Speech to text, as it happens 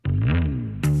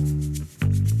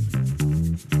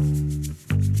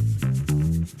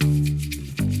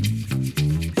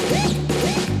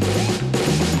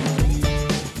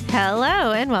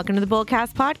welcome to the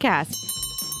Bullcast Podcast.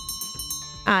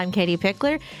 I'm Katie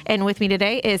Pickler, and with me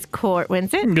today is Court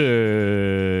Winsett.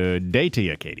 Good day to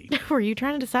you, Katie. Were you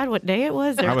trying to decide what day it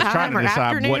was? Or I was trying to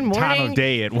decide what time of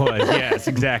day it was. Yes,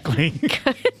 exactly.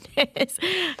 Goodness.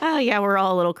 Oh, yeah, we're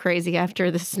all a little crazy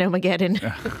after the Snowmageddon.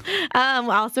 I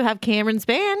also have Cameron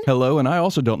Spann. Hello, and I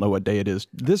also don't know what day it is.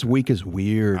 This week is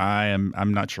weird.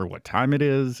 I'm not sure what time it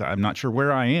is. I'm not sure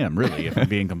where I am, really, if I'm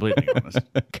being completely honest.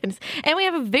 Goodness. And we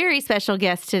have a very special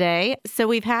guest today. So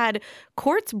we've had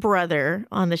Court's brother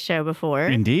on the show before.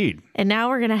 Indeed. And now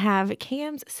we're going to have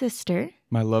Cam's sister.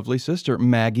 My lovely sister,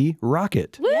 Maggie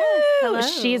Rockett. Woo! Yes, hello.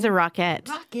 She's a Rockett.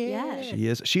 Yes. She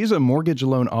is. She's a mortgage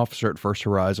loan officer at First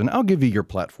Horizon. I'll give you your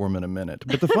platform in a minute.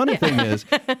 But the funny thing is,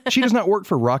 she does not work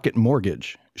for Rockett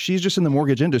Mortgage. She's just in the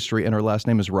mortgage industry, and her last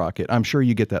name is Rockett. I'm sure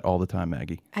you get that all the time,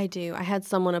 Maggie. I do. I had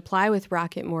someone apply with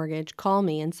Rockett Mortgage call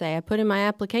me and say, I put in my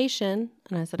application,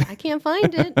 and I said, I can't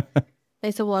find it. They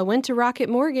said, well, I went to Rockett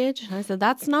Mortgage. And I said,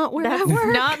 that's not where I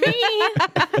work. Not me.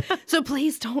 So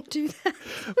please don't do that.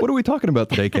 What are we talking about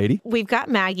today, Katie? We've got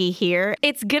Maggie here.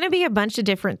 It's going to be a bunch of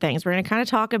different things. We're going to kind of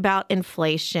talk about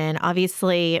inflation.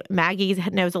 Obviously, Maggie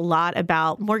knows a lot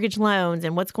about mortgage loans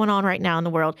and what's going on right now in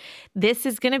the world. This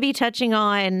is going to be touching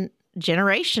on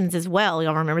generations as well.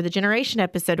 Y'all remember the generation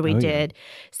episode we did.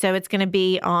 So it's going to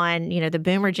be on, the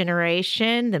boomer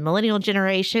generation, the millennial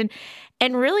generation.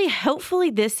 And really,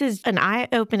 hopefully, this is an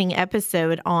eye-opening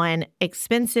episode on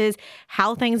expenses,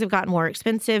 how things have gotten more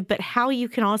expensive, but how you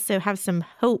can also have some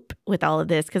hope with all of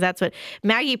this, because that's what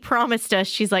Maggie promised us.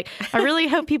 She's like, I really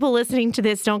hope people listening to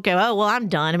this don't go, oh, well, I'm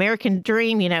done. American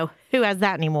dream, who has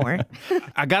that anymore?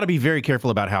 I got to be very careful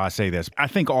about how I say this. I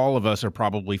think all of us are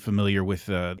probably familiar with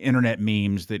internet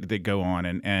memes that go on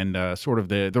and sort of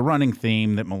the running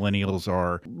theme that millennials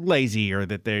are lazy or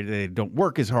that they don't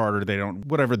work as hard or they don't,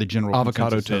 whatever the general avocado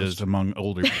consensus toast is among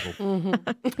older people.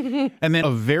 And then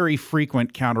a very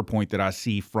frequent counterpoint that I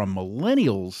see from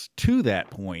millennials to that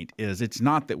point is it's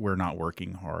not that we're not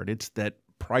working hard. It's that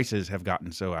prices have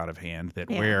gotten so out of hand that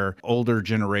where older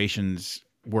generations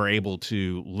were able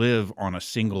to live on a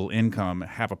single income,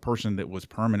 have a person that was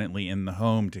permanently in the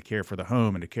home to care for the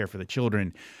home and to care for the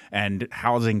children, and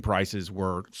housing prices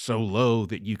were so low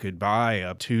that you could buy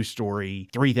a 2-story,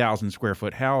 3,000 square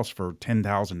foot house for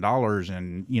 $10,000,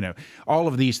 and all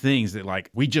of these things that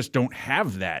we just don't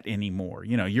have that anymore.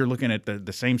 You're looking at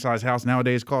the same size house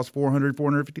nowadays costs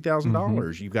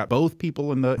 $450,000. You've got both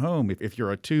people in the home. If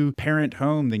you're a 2-parent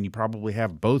home, then you probably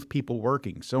have both people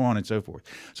working, so on and so forth.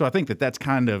 So I think that's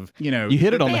kind of, You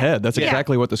hit it on the head. That's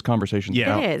exactly what this conversation's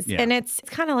about. It is. Yeah. And it's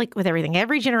kind of like with everything.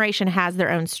 Every generation has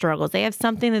their own struggles. They have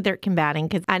something that they're combating.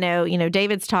 Because I know,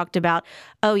 David's talked about,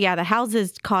 the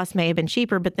houses cost may have been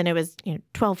cheaper, but then it was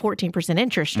 12, 14%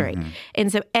 interest rate. Mm-hmm.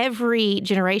 And so every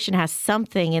generation has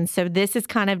something. And so this is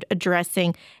kind of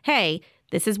addressing, hey,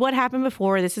 this is what happened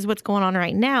before. This is what's going on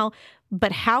right now.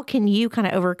 But how can you kind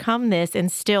of overcome this and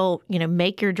still,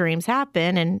 make your dreams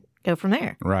happen and go from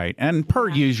there? Right. And per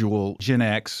usual, Gen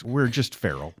X, we're just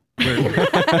feral.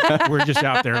 We're just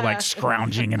out there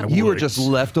scrounging in the woods. You were just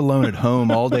left alone at home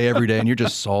all day, every day, and you're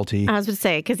just salty. I was going to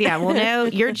say, because, we'll know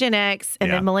you're Gen X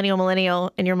and then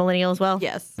millennial, and you're millennial as well?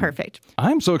 Yes. Perfect.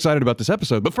 I'm so excited about this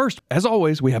episode. But first, as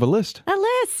always, we have a list. A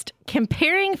list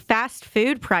comparing fast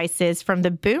food prices from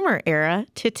the boomer era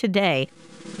to today.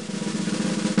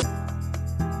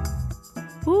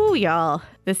 Ooh, y'all.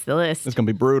 This is the list. It's going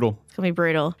to be brutal. It's going to be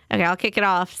brutal. Okay, I'll kick it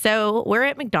off. So we're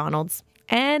at McDonald's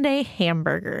and a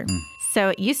hamburger. So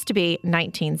it used to be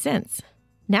 19 cents.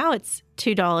 Now it's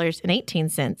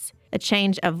 $2.18. A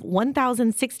change of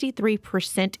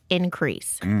 1,063%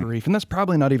 increase. Grief. And that's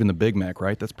probably not even the Big Mac,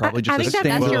 right? That's probably just I a think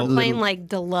standard. That's your plain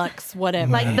deluxe,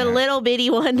 whatever. Like the little bitty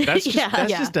one. That's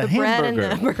just a the bread hamburger.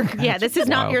 and the burger. Yeah, this is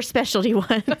not your specialty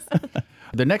one.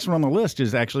 The next one on the list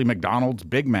is actually McDonald's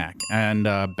Big Mac. And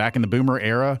back in the boomer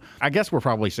era, I guess we're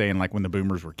probably saying when the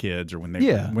boomers were kids or when they were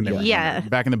younger.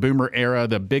 Back in the boomer era,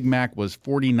 the Big Mac was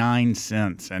 49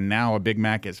 cents. And now a Big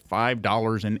Mac is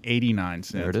 $5.89.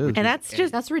 There it is. And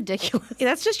That's ridiculous.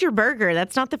 That's just your burger.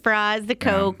 That's not the fries, the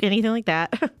Coke, anything like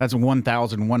that. That's a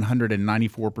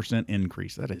 1,194%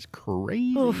 increase. That is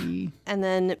crazy. Oof. And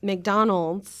then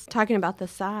McDonald's, talking about the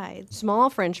sides, small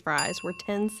French fries were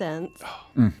 10 cents.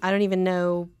 I don't even know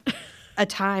a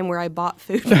time where I bought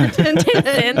food for 10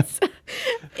 cents.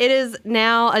 It is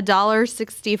now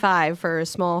 $1.65 for a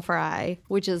small fry,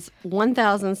 which is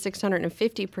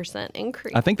 1,650%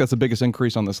 increase. I think that's the biggest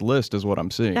increase on this list is what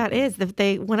I'm seeing. That is.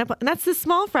 They went up. And that's the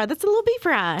small fry. That's a little beef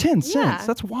fry. 10 cents. Yeah.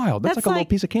 That's wild. That's like a little like-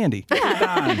 piece of candy.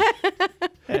 Yeah.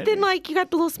 Then like you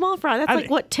got the little small fry. That's like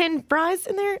what, 10 fries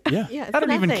in there? Yeah. Yeah, it's I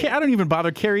don't even nothing. I don't even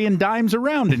bother carrying dimes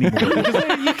around anymore. Because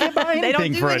you can't buy They don't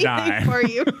anything do for a anything dime. for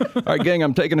you. All right, gang,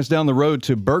 I'm taking us down the road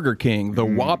to Burger King. The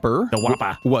Whopper. The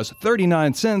Whopper. Was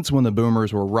 39 cents when the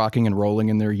boomers were rocking and rolling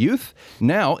in their youth.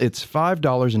 Now it's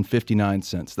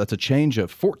 $5.59. That's a change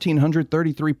of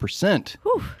 1,433%.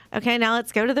 Whew. Okay, now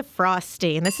let's go to the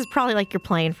Frosty. And this is probably like your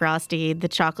plain Frosty, the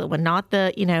chocolate one, not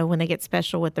the, when they get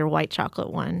special with their white chocolate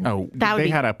one. Oh, That would they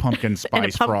be- had a pumpkin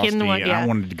spice pumpkin Frosty, one, and yeah. I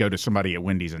wanted to go to somebody at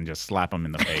Wendy's and just slap them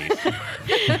in the face.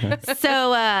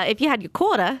 So if you had your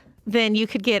quota, then you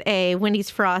could get a Wendy's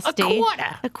Frosty.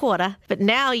 A quarter. But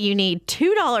now you need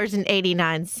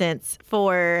 $2.89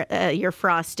 for your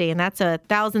Frosty, and that's a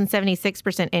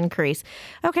 1,076% increase.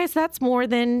 Okay, so that's more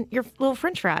than your little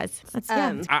French fries. That's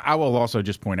good. I will also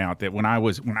just point out that when I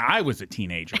was a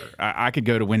teenager, I could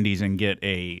go to Wendy's and get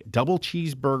a double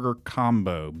cheeseburger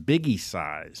combo, biggie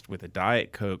sized, with a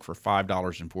Diet Coke for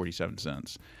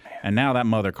 $5.47. And now that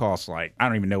mother costs like, I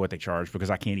don't even know what they charge because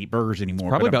I can't eat burgers anymore.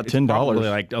 Probably but about it's $10. Probably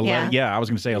like 11, Yeah. I was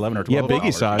going to say 11 or Yeah, 12.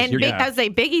 biggie size. And I would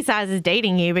say Biggie size is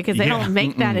dating you because they don't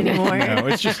make that anymore. No,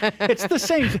 it's the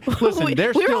same. Listen,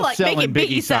 they're we were still like, selling make it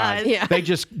biggie size. Yeah. They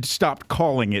just stopped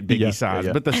calling it biggie Yeah, size.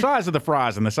 yeah. But the size of the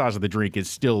fries and the size of the drink is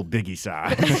still biggie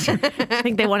size. I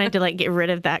think they wanted to like get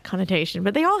rid of that connotation,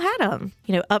 but they all had them.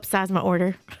 Upsize my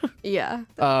order. Yeah.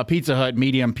 Pizza Hut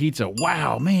medium pizza.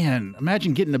 Wow, man.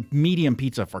 Imagine getting a medium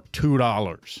pizza for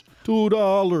 $2.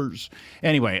 $2.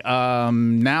 Anyway,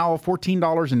 now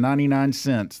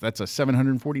 $14.99. That's a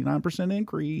 749%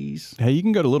 increase. Hey, you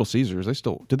can go to Little Caesars.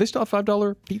 Do they still have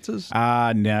 $5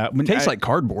 pizzas? No. Tastes like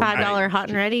cardboard. $5 hot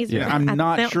and ready's. Yeah, I'm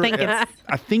not don't sure. think it's-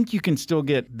 I think you can still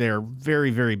get their very,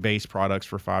 very base products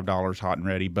for $5 hot and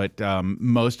ready, but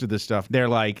most of the stuff, they're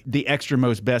like the extra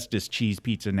most bestest cheese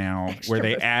pizza now, where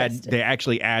they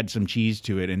actually add some cheese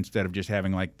to it instead of just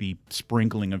having like the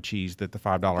sprinkling of cheese that the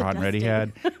 $5 hot and ready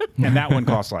had. And that one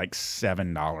costs like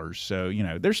 $7. So,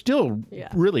 they're still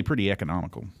really pretty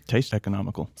economical. Tastes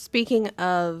economical. Speaking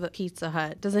of Pizza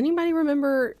Hut, does anybody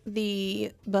remember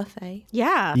the buffet?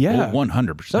 Yeah. Yeah. Oh,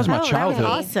 100%. That was my Oh, that was childhood.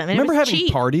 awesome. And it Remember was having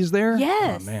cheap. parties there?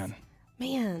 Yes. Oh, man.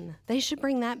 Man, they should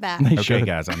bring that back. They Okay, should.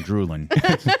 guys, I'm drooling.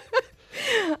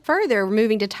 Further, we're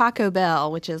moving to Taco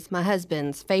Bell, which is my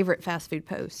husband's favorite fast food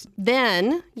post.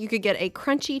 Then you could get a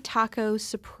Crunchy Taco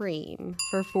Supreme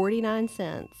for 49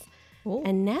 cents. Ooh.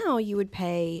 And now you would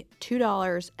pay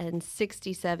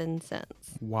 $2.67.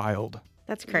 Wild.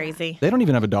 That's crazy. They don't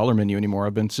even have a dollar menu anymore.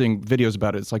 I've been seeing videos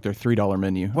about it. It's like their $3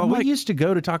 menu. Well, we used to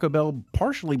go to Taco Bell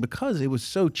partially because it was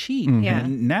so cheap. Yeah.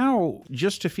 And now,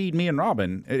 just to feed me and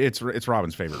Robin, it's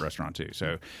Robin's favorite restaurant too.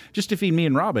 So just to feed me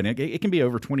and Robin, it can be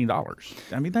over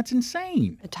 $20. I mean, that's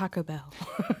insane. A Taco Bell.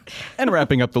 And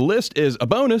wrapping up the list is a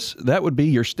bonus. That would be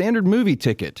your standard movie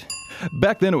ticket.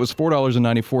 Back then it was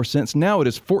 $4.94. Now it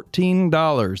is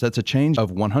 $14. That's a change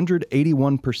of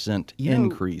 181%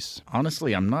 increase.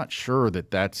 Honestly, I'm not sure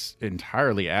that that's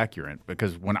entirely accurate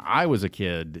because when I was a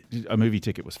kid, a movie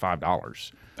ticket was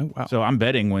 $5. Oh, wow. So I'm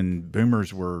betting when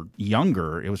boomers were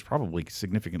younger, it was probably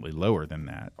significantly lower than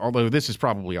that. Although this is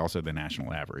probably also the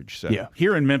national average. So Yeah.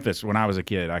 here in Memphis, when I was a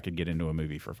kid, I could get into a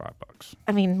movie for $5.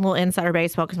 I mean, little insider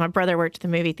baseball because my brother worked at the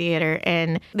movie theater,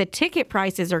 and the ticket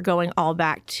prices are going all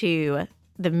back to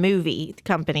the movie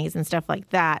companies and stuff like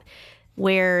that.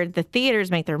 Where the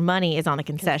theaters make their money is on the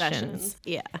concessions.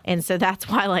 Yeah. And so that's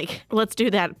why, like, let's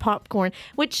do that popcorn,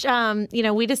 which,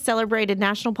 we just celebrated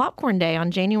National Popcorn Day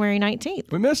on January 19th.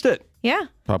 We missed it. Yeah.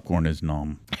 Popcorn is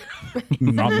nom.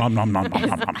 nom, nom, nom, nom, nom,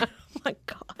 nom, nom. Oh, my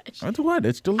gosh. That's what?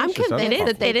 It's delicious. I'm convinced I love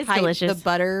that they It is piped delicious. the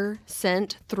butter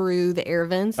scent through the air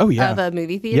vents Oh, yeah. of a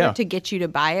movie theater Yeah. to get you to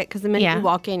buy it. Because the minute Yeah. you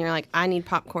walk in, you're like, I need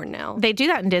popcorn now. They do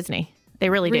that in Disney. They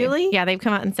really do. Really? Yeah, they've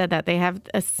come out and said that. They have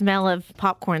a smell of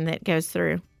popcorn that goes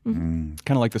through. Kind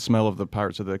of like the smell of the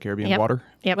Pirates of the Caribbean Yep. water.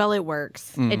 Yep. Well, it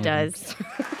works. It does.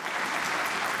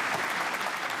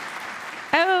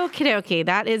 Okie dokie.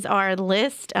 That is our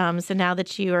list. So now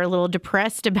that you are a little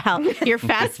depressed about your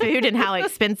fast food and how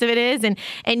expensive it is,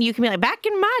 and you can be like, back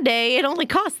in my day, it only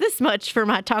cost this much for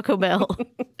my Taco Bell.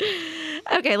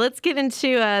 Okay, let's get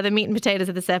into the meat and potatoes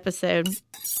of this episode.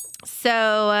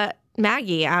 So,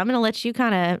 Maggie, I'm going to let you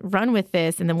kind of run with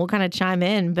this and then we'll kind of chime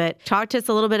in. But talk to us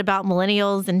a little bit about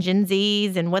millennials and Gen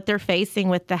Zs and what they're facing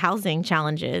with the housing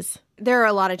challenges. There are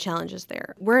a lot of challenges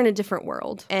there. We're in a different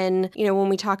world. And, when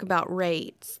we talk about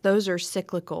rates, those are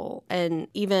cyclical. And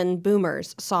even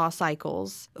boomers saw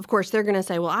cycles. Of course, they're going to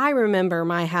say, well, I remember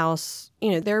my house.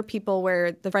 There are people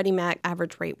where the Freddie Mac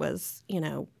average rate was,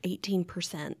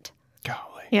 18%. Golly.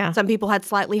 Yeah. Some people had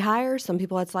slightly higher, some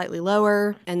people had slightly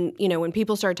lower. And, when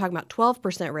people started talking about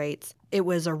 12% rates, it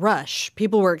was a rush.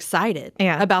 People were excited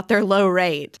about their low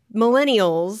rate.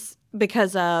 Millennials,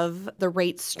 because of the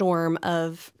rate storm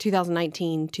of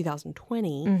 2019,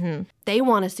 2020, they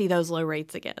want to see those low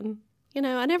rates again.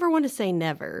 I never want to say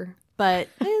never, but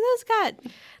those got...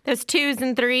 Those 2s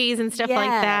and 3s and stuff like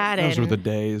that. Those and, were the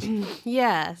days.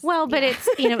 Yes. Well, but it's,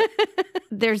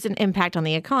 there's an impact on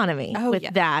the economy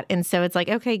with that. And so it's like,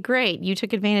 okay, great. You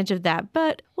took advantage of that.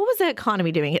 But what was the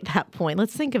economy doing at that point?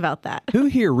 Let's think about that. Who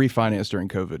here refinanced during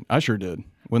COVID? I sure did.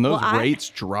 When those rates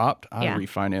dropped, I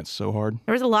refinanced so hard.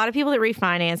 There was a lot of people that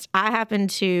refinanced. I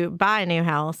happened to buy a new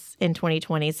house in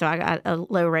 2020, so I got a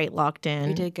low rate locked in.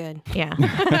 You did good. Yeah.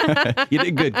 You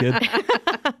did good, kid.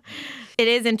 It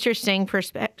is interesting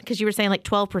because you were saying like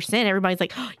 12%. Everybody's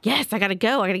like, oh, yes, I got to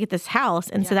go. I got to get this house.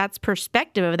 And so that's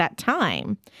perspective of that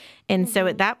time. And so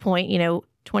at that point,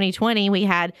 2020, we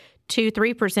had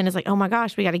 2-3% is like, oh my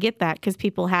gosh, we got to get that because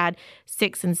people had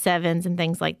 6 and 7s and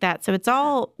things like that. So it's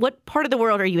all, what part of the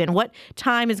world are you in? What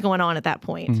time is going on at that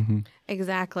point? Mm-hmm.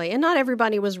 Exactly. And not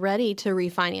everybody was ready to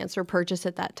refinance or purchase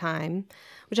at that time,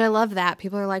 which I love that.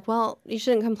 People are like, well, you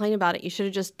shouldn't complain about it. You should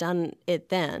have just done it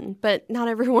then. But not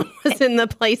everyone was in the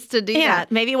place to do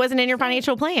that. Maybe it wasn't in your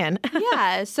financial plan.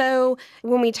 Yeah. So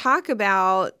when we talk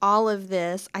about all of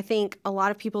this, I think a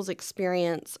lot of people's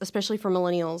experience, especially for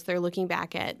millennials, they're looking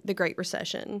back at the Great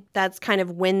Recession. That's kind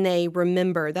of when they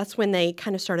remember. That's when they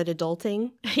kind of started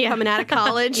adulting, coming out of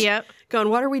college. Yep. Going,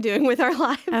 what are we doing with our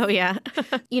lives? Oh, yeah.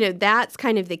 That's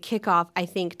kind of the kickoff, I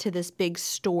think, to this big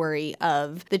story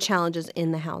of the challenges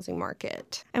in the housing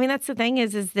market. I mean, that's the thing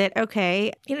is that,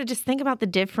 okay, just think about the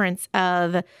difference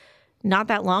of not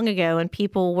that long ago when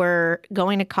people were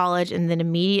going to college and then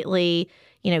immediately,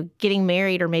 getting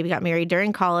married or maybe got married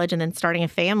during college and then starting a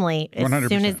family as 100%.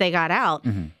 soon as they got out.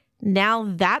 Mm-hmm.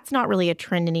 Now that's not really a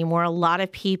trend anymore. A lot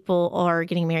of people are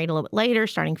getting married a little bit later,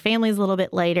 starting families a little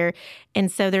bit later.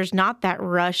 And so there's not that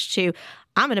rush to,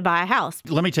 I'm going to buy a house.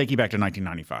 Let me take you back to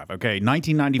 1995. Okay,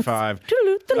 1995.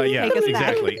 Yeah, Take us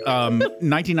back. exactly.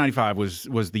 1995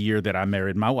 was the year that I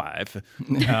married my wife.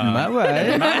 My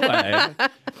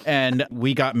wife. And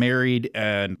we got married,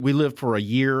 and we lived for a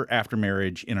year after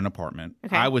marriage in an apartment.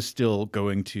 Okay. I was still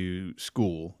going to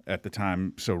school at the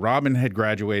time. So Robin had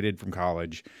graduated from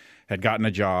college, had gotten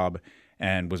a job,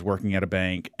 and was working at a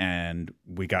bank, and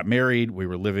we got married. We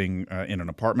were living in an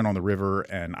apartment on the river,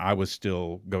 and I was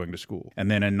still going to school.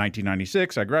 And then in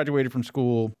 1996, I graduated from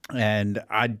school, and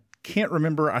I can't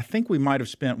remember. I think we might have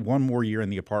spent one more year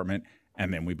in the apartment,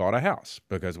 and then we bought a house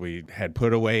because we had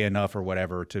put away enough or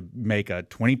whatever to make a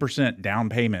 20% down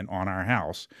payment on our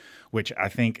house, which I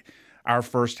think our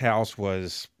first house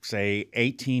was, say,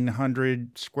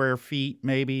 1,800 square feet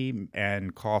maybe,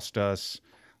 and cost us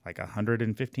like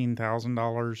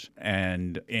 $115,000.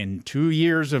 And in 2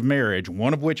 years of marriage,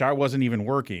 one of which I wasn't even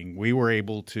working, we were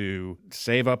able to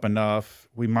save up enough.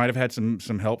 We might have had some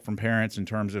help from parents in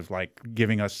terms of like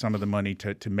giving us some of the money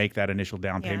to make that initial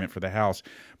down payment for the house.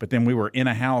 But then we were in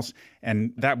a house,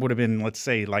 and that would have been, let's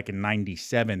say, like in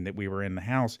 97 that we were in the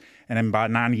house. And then by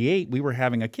 98, we were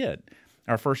having a kid.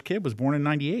 Our first kid was born in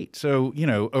 98. So,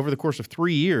 over the course of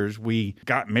 3 years, we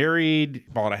got married,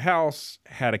 bought a house,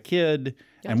 had a kid.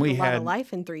 And we had a lot of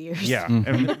life in 3 years. Yeah.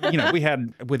 And, we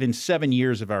had, within 7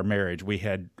 years of our marriage, we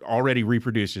had already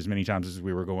reproduced as many times as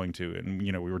we were going to. And,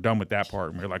 we were done with that part.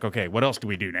 And we were like, okay, what else do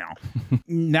we do now?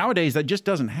 Nowadays, that just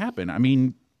doesn't happen. I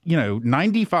mean,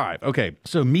 95. Okay.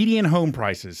 So median home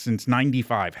prices since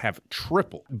 95 have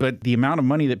tripled, but the amount of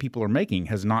money that people are making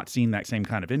has not seen that same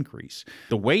kind of increase.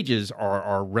 The wages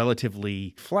are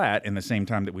relatively flat in the same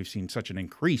time that we've seen such an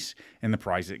increase in the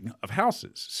pricing of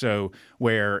houses. So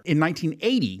where in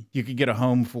 1980, you could get a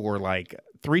home for like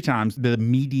 3 times the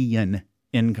median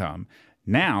income.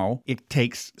 Now it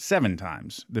takes 7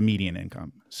 times the median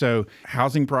income. So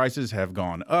housing prices have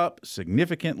gone up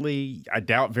significantly. I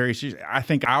doubt very seriously. I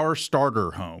think our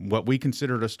starter home, what we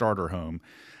considered a starter home,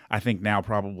 I think now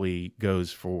probably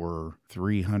goes for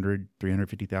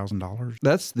 $350,000.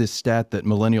 That's the stat that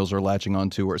millennials are latching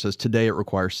onto, where it says today it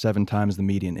requires 7 times the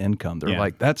median income. They're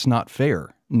like, that's not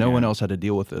fair. No one else had to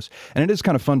deal with this. And it is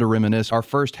kind of fun to reminisce. Our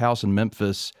first house in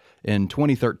Memphis in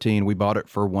 2013, we bought it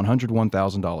for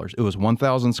 $101,000. It was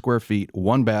 1,000 square feet,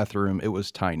 1 bathroom. It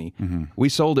was tiny. Mm-hmm. We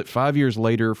sold it 5 years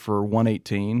later for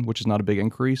 $118,000, which is not a big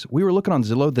increase. We were looking on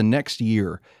Zillow the next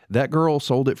year. That girl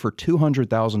sold it for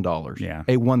 $200,000. Yeah.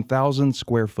 A 1,000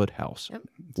 square foot house. Yep.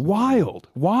 Wild.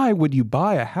 Why would you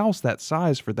buy a house that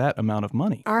size for that amount of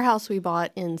money? Our house we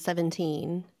bought in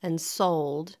 17 and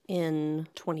sold in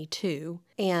 22,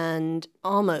 and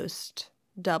almost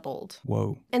doubled.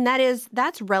 Whoa. And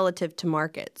that's relative to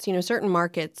markets. Certain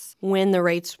markets, when the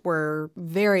rates were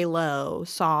very low,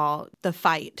 saw the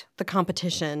fight, the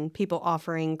competition, people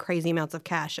offering crazy amounts of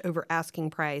cash over asking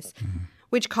price.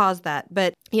 Which caused that.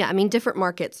 But yeah, different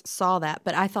markets saw that.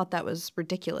 But I thought that was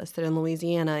ridiculous that in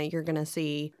Louisiana, you're going to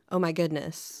see, oh my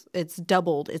goodness, it's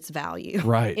doubled its value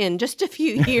in just a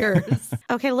few years.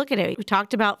 Okay, look at it. We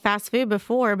talked about fast food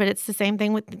before, but it's the same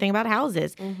thing with the thing about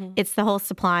houses. It's the whole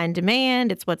supply and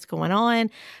demand. It's what's going on.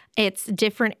 It's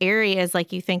different areas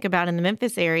like you think about in the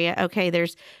Memphis area. Okay,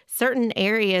 there's certain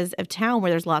areas of town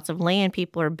where there's lots of land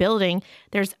people are building.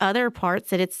 There's other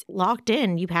parts that it's locked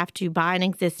in. You have to buy an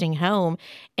existing home.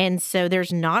 And so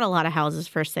there's not a lot of houses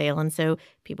for sale. And so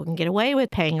people can get away with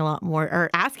paying a lot more or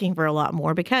asking for a lot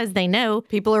more because they know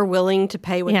people are willing to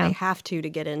pay what they have to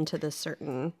get into this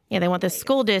certain. Yeah, they want the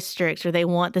school districts or they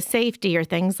want the safety or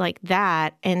things like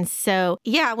that. And so,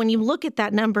 yeah, when you look at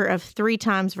that number of 3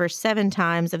 times versus 7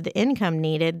 times of the income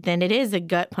needed, then it is a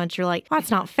gut punch. You're like, well,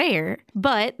 that's not fair.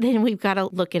 But then we've got to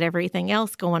look at everything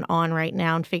else going on right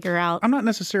now and figure out. I'm not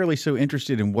necessarily so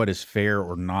interested in what is fair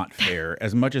or not fair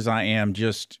as much as I am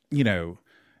just,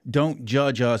 don't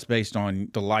judge us based on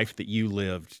the life that you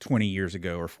lived 20 years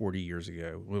ago or 40 years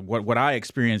ago. What I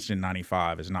experienced in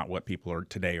 95 is not what people are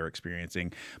today are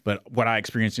experiencing, but what I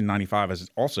experienced in 95 is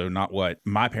also not what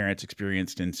my parents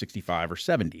experienced in 65 or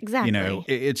 70. Exactly.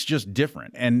 It's just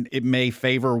different, and it may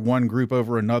favor one group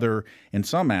over another in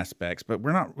some aspects, but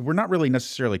we're not really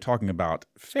necessarily talking about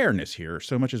fairness here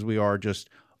so much as we are just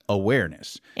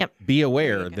awareness. Yep. Be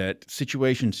aware that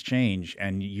situations change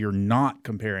and you're not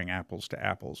comparing apples to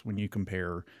apples when you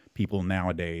compare people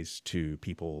nowadays to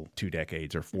people 2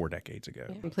 decades or 4 decades ago.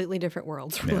 Completely different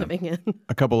worlds we're living in.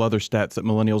 A couple other stats that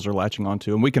millennials are latching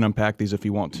onto, and we can unpack these if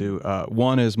you want to.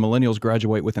 One is millennials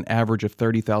graduate with an average of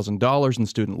 $30,000 in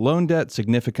student loan debt,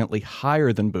 significantly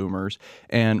higher than boomers.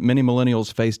 And many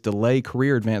millennials face delayed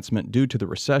career advancement due to the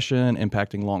recession,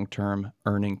 impacting long-term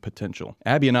earning potential.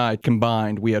 Abby and I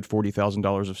combined, we had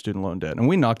 $40,000 of student loan debt. And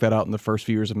we knocked that out in the first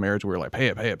few years of marriage. We were like, pay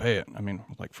it, pay it, pay it.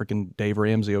 Like freaking Dave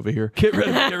Ramsey over here. Get rid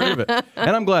of it, get rid of it.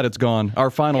 And I'm glad it's gone.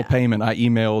 Our final payment, I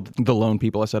emailed the loan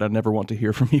people. I said, I'd never want to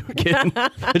hear from you again.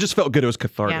 It just felt good. It was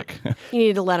cathartic. You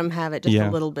need to let them have it just a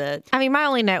little bit. My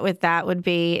only note with that would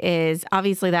be is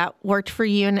obviously that worked for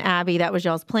you and Abby. That was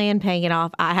y'all's plan, paying it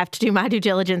off. I have to do my due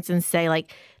diligence and say,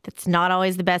 that's not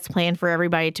always the best plan for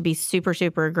everybody to be super,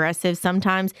 super aggressive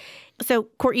sometimes. So,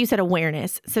 Court, you said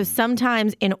awareness. So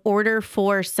sometimes in order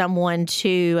for someone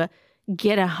to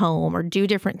get a home or do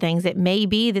different things, it may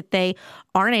be that they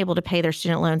aren't able to pay their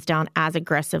student loans down as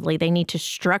aggressively. They need to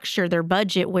structure their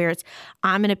budget where it's,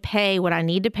 I'm going to pay what I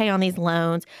need to pay on these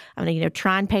loans. I'm going to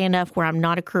try and pay enough where I'm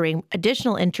not accruing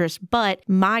additional interest, but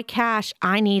my cash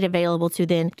I need available to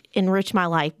then enrich my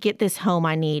life, get this home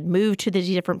I need, move to the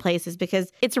different places,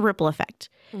 because it's a ripple effect.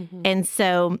 Mm-hmm. And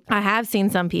so I have seen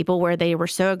some people where they were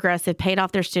so aggressive, paid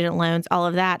off their student loans, all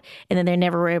of that, and then they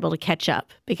never were able to catch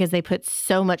up because they put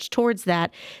so much towards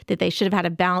that they should have had a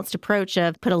balanced approach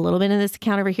of put a little bit in this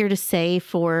account over here to save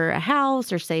for a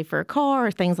house or save for a car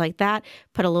or things like that.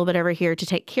 Put a little bit over here to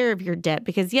take care of your debt,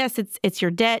 because yes, it's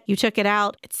your debt. You took it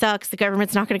out. It sucks. The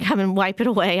government's not going to come and wipe it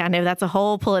away. I know that's a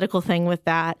whole political thing with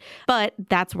that, but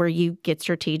that's where you get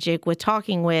strategic with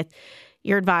talking with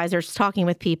your advisors, talking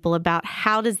with people about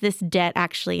how does this debt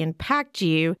actually impact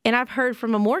you. And I've heard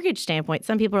from a mortgage standpoint,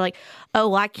 some people are like, oh,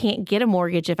 well, I can't get a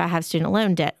mortgage if I have student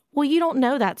loan debt. Well, you don't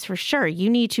know that's for sure. You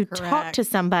need to talk to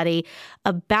somebody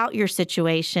about your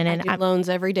situation. And I do loans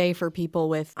every day for people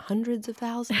with hundreds of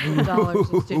thousands of dollars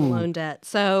in student loan debt.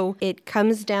 So it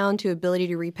comes down to ability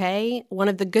to repay. One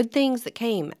of the good things that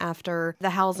came after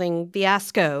the housing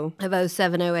fiasco of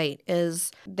 07-08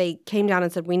 is they came down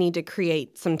and said, we need to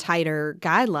create some tighter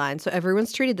guidelines so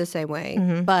everyone's treated the same way.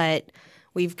 Mm-hmm. But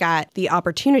we've got the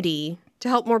opportunity to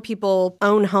help more people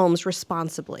own homes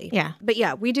responsibly. Yeah. But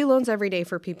yeah, we do loans every day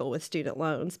for people with student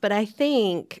loans. But I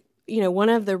think, one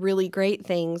of the really great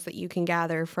things that you can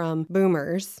gather from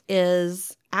boomers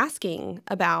is asking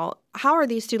about how are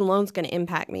these student loans going to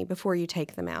impact me before you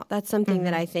take them out. That's something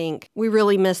that I think we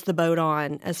really missed the boat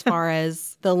on as far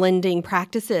as the lending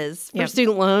practices for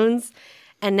student loans.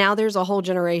 And now there's a whole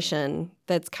generation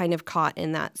that's kind of caught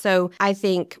in that. So I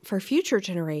think for future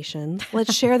generations,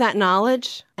 let's share that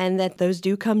knowledge and that those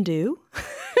do come due.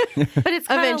 But it's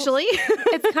eventually.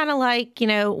 It's kind of like,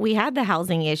 we had the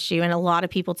housing issue and a lot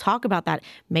of people talk about that.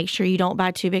 Make sure you don't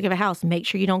buy too big of a house. Make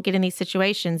sure you don't get in these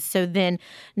situations. So then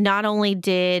not only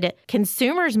did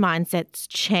consumers' mindsets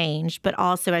change, but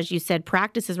also, as you said,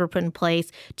 practices were put in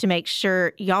place to make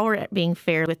sure y'all were being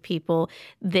fair with people,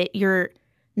 that you're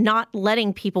not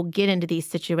letting people get into these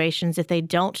situations if they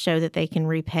don't show that they can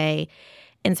repay.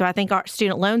 And so I think our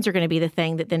student loans are going to be the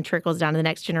thing that then trickles down to the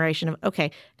next generation of,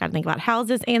 okay, got to think about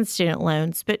houses and student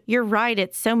loans. But you're right.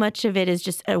 It's so much of it is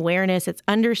just awareness. It's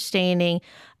understanding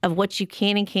of what you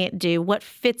can and can't do, what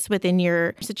fits within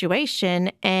your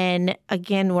situation. And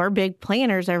again, we're big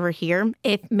planners over here.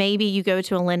 If maybe you go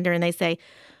to a lender and they say,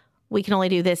 we can only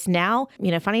do this now.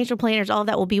 Financial planners, all of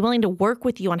that will be willing to work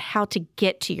with you on how to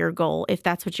get to your goal if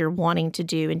that's what you're wanting to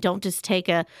do. And don't just take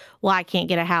I can't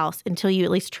get a house until you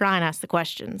at least try and ask the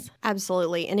questions.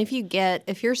 Absolutely. And if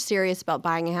you're serious about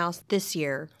buying a house this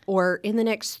year or in the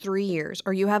next 3 years,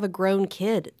 or you have a grown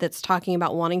kid that's talking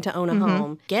about wanting to own a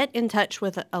home, get in touch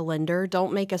with a lender.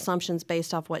 Don't make assumptions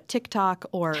based off what TikTok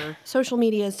or social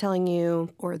media is telling you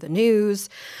or the news.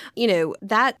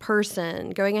 That person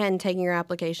going ahead and taking your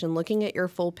application, looking at your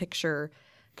full picture,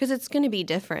 because it's going to be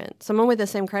different. Someone with the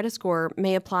same credit score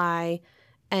may apply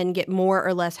and get more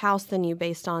or less house than you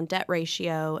based on debt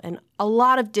ratio and a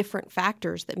lot of different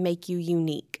factors that make you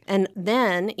unique. And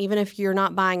then, even if you're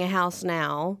not buying a house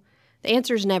now, the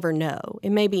answer is never no. It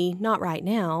may be not right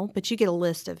now, but you get a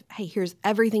list of, hey, here's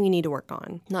everything you need to work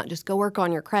on. Not just go work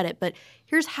on your credit, but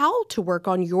here's how to work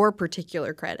on your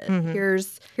particular credit.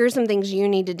 Here's some things you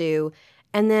need to do.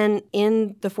 And then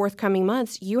in the forthcoming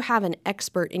months, you have an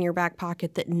expert in your back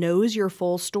pocket that knows your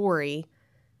full story.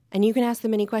 And you can ask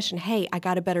them any question. Hey, I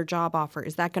got a better job offer.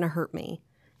 Is that going to hurt me?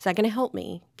 Is that going to help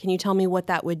me? Can you tell me what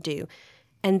that would do?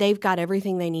 And they've got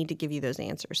everything they need to give you those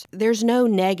answers. There's no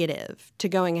negative to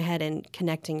going ahead and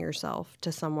connecting yourself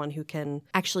to someone who can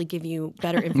actually give you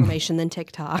better information than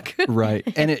TikTok. Right.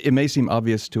 And it may seem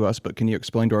obvious to us, but can you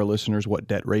explain to our listeners what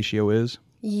debt ratio is?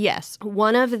 Yes.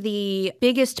 One of the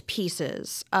biggest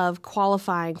pieces of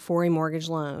qualifying for a mortgage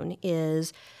loan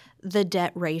is the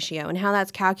debt ratio. And how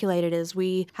that's calculated is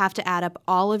we have to add up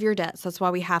all of your debts. That's why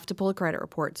we have to pull a credit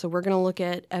report. So we're going to look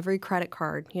at every credit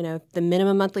card. If the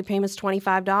minimum monthly payment is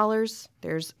 $25,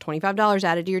 there's $25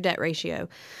 added to your debt ratio.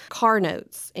 Car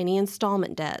notes, any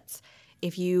installment debts.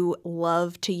 If you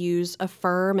love to use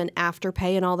Affirm and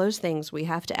Afterpay and all those things, we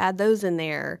have to add those in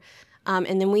there.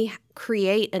 And then we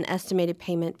create an estimated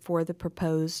payment for the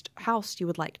proposed house you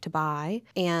would like to buy,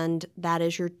 and that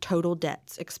is your total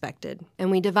debts expected.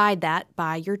 And we divide that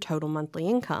by your total monthly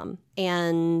income,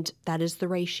 and that is the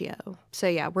ratio. So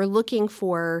yeah, we're looking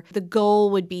for, the goal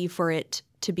would be for it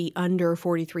to be under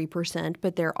 43%,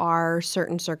 but there are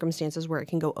certain circumstances where it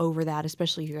can go over that,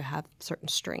 especially if you have certain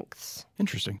strengths.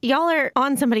 Interesting. Y'all are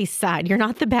on somebody's side. You're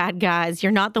not the bad guys.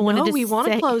 You're not the one to we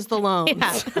want to close the loans.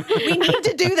 Yeah. We need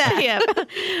to do that. Yeah.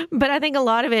 But I think a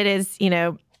lot of it is,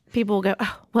 people will go,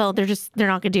 oh, well, they're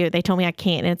not going to do it. They told me I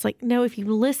can't. And it's like, no, if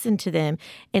you listen to them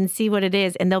and see what it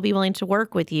is, and they'll be willing to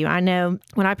work with you. I know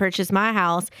when I purchased my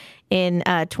house in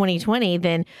 2020,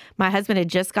 then my husband had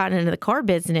just gotten into the car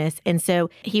business. And so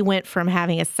he went from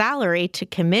having a salary to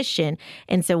commission.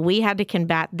 And so we had to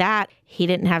combat that. He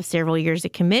didn't have several years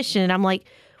of commission. And I'm like,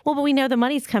 well, but we know the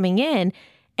money's coming in.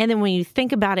 And then when you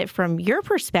think about it from your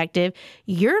perspective,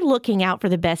 you're looking out for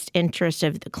the best interest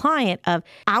of the client of,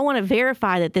 I want to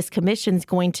verify that this commission is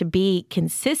going to be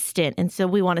consistent. And so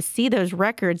we want to see those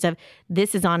records of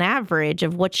this is on average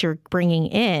of what you're bringing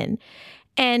in.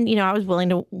 And, I was willing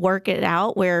to work it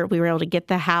out where we were able to get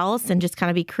the house and just kind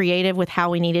of be creative with how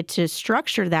we needed to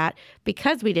structure that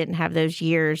because we didn't have those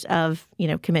years of,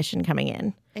 commission coming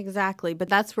in. Exactly. But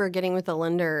that's where getting with a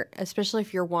lender, especially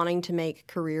if you're wanting to make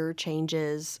career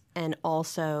changes and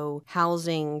also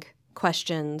housing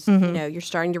questions, you're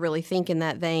starting to really think in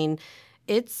that vein.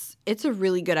 It's a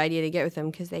really good idea to get with them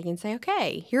because they can say,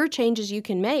 okay, here are changes you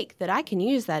can make that I can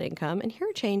use that income, and here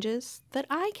are changes that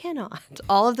I cannot.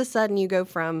 All of a sudden you go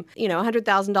from,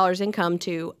 $100,000 income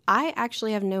to I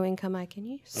actually have no income I can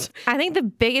use. I think the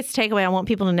biggest takeaway I want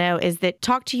people to know is that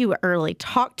talk to you early.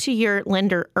 Talk to your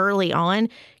lender early on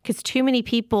because too many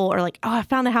people are like, oh, I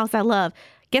found the house I love.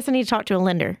 Guess I need to talk to a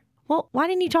lender. Well, why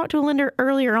didn't you talk to a lender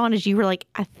earlier on as you were like,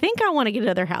 I think I want to get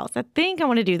another house. I think I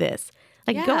want to do this.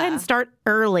 Go ahead and start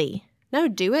early. No,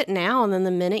 do it now. And then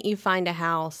the minute you find a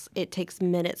house, it takes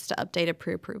minutes to update a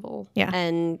pre-approval. Yeah.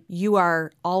 And you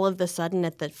are all of the sudden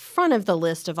at the front of the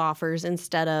list of offers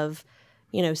instead of,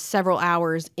 several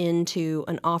hours into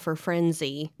an offer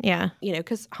frenzy. Yeah.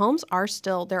 Because homes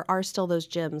there are still those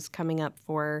gems coming up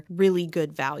for really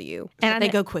good value. And they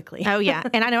go quickly. Oh, yeah.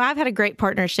 And I know I've had a great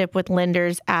partnership with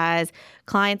lenders as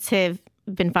clients have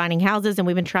been finding houses and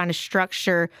we've been trying to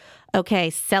structure, okay,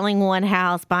 selling one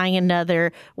house, buying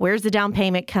another, where's the down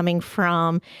payment coming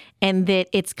from? And that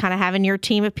it's kind of having your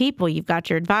team of people. You've got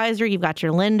your advisor, you've got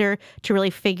your lender to really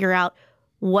figure out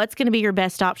what's going to be your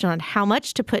best option on how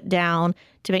much to put down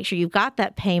to make sure you've got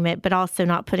that payment, but also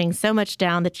not putting so much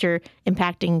down that you're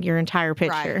impacting your entire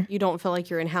picture. Right. You don't feel like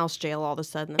you're in house jail all of a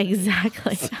sudden.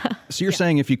 Exactly. So you're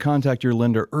saying if you contact your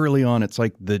lender early on, it's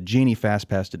like the Genie Fast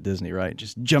Pass at Disney, right?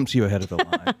 Just jumps you ahead of the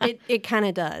line. It kind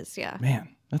of does, yeah. Man,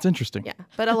 that's interesting. Yeah.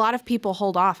 But a lot of people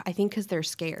hold off, I think, because they're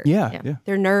scared. Yeah.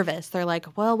 They're nervous. They're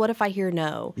like, well, what if I hear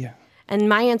no? Yeah. And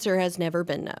my answer has never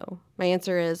been no. My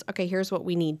answer is, okay, here's what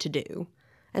we need to do.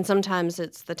 And sometimes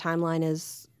it's the timeline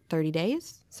is 30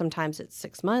 days. Sometimes it's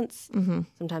 6 months. Mm-hmm.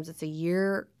 Sometimes it's a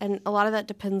year. And a lot of that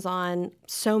depends on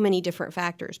so many different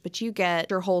factors. But you get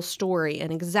your whole story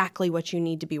and exactly what you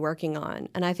need to be working on.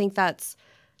 And I think that's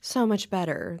so much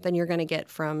better than you're going to get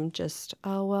from just,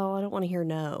 oh, well, I don't want to hear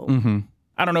no. Mm-hmm.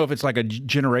 I don't know if it's like a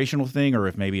generational thing or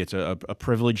if maybe it's a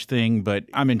privilege thing, but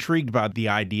I'm intrigued by the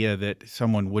idea that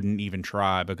someone wouldn't even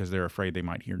try because they're afraid they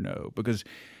might hear no. Because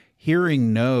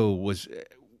hearing no was,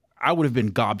 I would have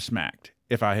been gobsmacked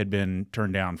if I had been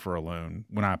turned down for a loan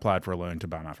when I applied for a loan to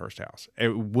buy my first house. It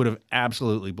would have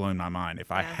absolutely blown my mind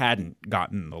if I hadn't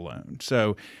gotten the loan.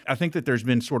 So I think that there's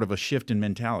been sort of a shift in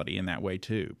mentality in that way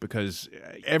too, because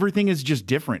everything is just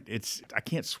different. I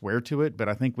can't swear to it, but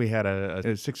I think we had a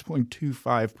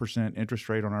 6.25% interest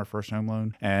rate on our first home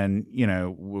loan. And,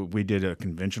 we did a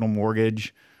conventional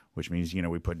mortgage, which means,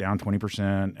 we put down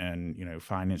 20% and,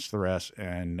 finance the rest.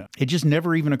 And it just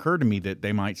never even occurred to me that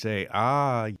they might say,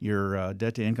 your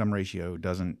debt to income ratio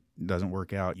doesn't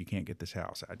work out. You can't get this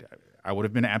house. I would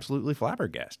have been absolutely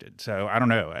flabbergasted. So I don't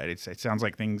know. It sounds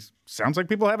like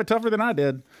people have it tougher than I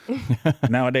did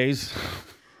nowadays.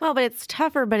 Well, but it's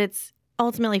tougher, but it's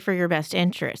ultimately for your best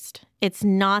interest. It's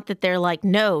not that they're like,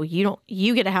 no,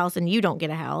 you get a house and you don't get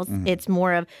a house. Mm-hmm. It's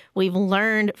more of, we've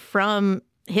learned from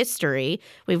history.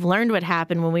 We've learned what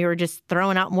happened when we were just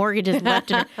throwing out mortgages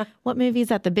left and right. What movie is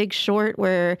that? The Big Short,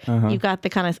 where you've got the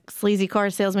kind of sleazy car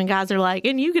salesman guys are like,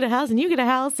 and you get a house and you get a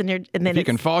house, and then if you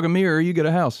can fog a mirror, you get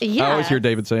a house. Yeah. I always hear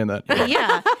David saying that.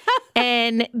 Yeah.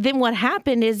 And then what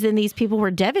happened is then these people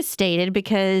were devastated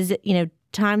because,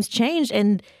 times changed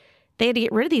and they had to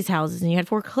get rid of these houses, and you had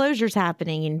foreclosures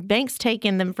happening and banks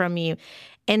taking them from you.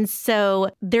 And so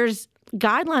there's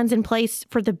guidelines in place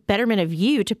for the betterment of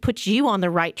you to put you on the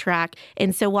right track.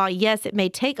 And so while, yes, it may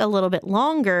take a little bit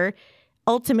longer,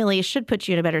 ultimately it should put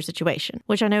you in a better situation,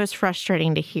 which I know is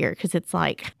frustrating to hear because it's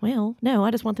like, well, no,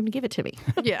 I just want them to give it to me.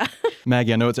 Yeah.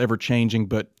 Maggie, I know it's ever changing,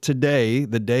 but today,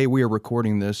 the day we are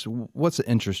recording this, what's the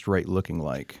interest rate looking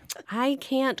like? I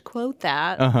can't quote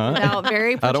that without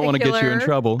very particular. I don't want to get you in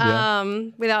trouble. Yeah.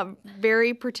 Without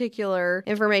very particular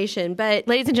information. But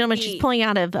ladies and gentlemen, she's pulling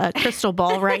out a crystal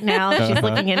ball right now. She's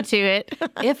looking into it.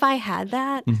 If I had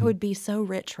that, I would be so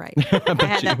rich right now. If I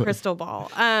had that crystal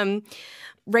ball.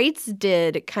 Rates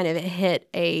did kind of hit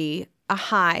a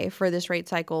high for this rate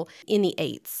cycle in the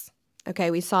 8s.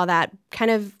 Okay, we saw that kind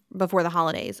of before the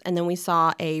holidays, and then we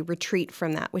saw a retreat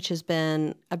from that, which has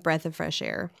been a breath of fresh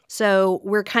air. So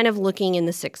we're kind of looking in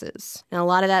the 6s. Now, a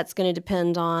lot of that's going to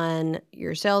depend on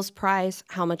your sales price,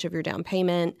 how much of your down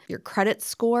payment, your credit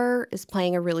score is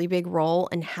playing a really big role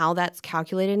in how that's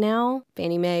calculated now.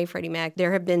 Fannie Mae, Freddie Mac,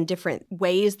 there have been different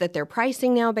ways that they're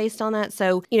pricing now based on that.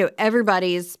 So,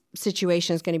 everybody's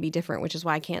situation is going to be different, which is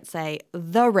why I can't say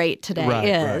the rate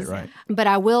today is. Right. But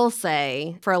I will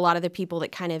say, for a lot of the people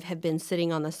that kind of have been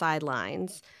sitting on the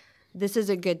sidelines, this is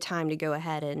a good time to go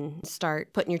ahead and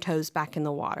start putting your toes back in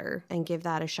the water and give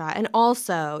that a shot. And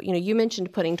also, you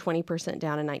mentioned putting 20%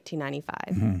 down in 1995.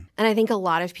 Mm-hmm. And I think a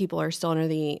lot of people are still under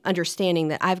the understanding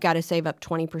that I've got to save up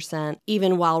 20%,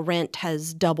 even while rent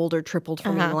has doubled or tripled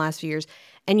for me in the last few years.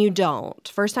 And you don't.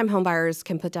 First-time homebuyers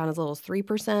can put down as little as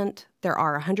 3%. There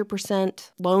are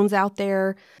 100% loans out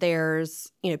there.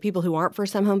 There's, people who aren't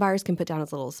first-time homebuyers can put down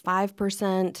as little as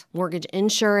 5%. Mortgage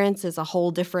insurance is a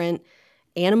whole different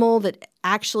animal that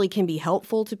actually can be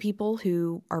helpful to people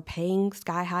who are paying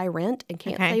sky-high rent and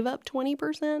can't save up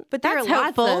 20%. But there That's are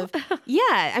lots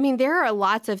helpful. there are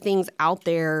lots of things out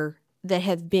there that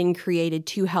have been created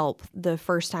to help the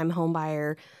first-time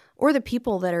homebuyer or the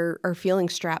people that are feeling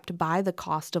strapped by the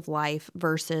cost of life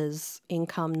versus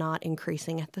income not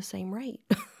increasing at the same rate.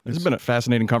 This has been a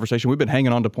fascinating conversation. We've been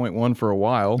hanging on to point one for a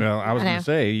while. Well, I was going to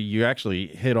say, you actually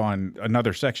hit on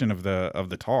another section of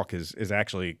the talk is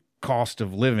actually cost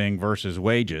of living versus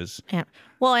wages. Yeah.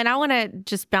 Well, and I want to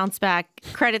just bounce back.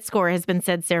 Credit score has been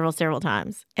said several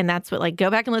times. And that's what, go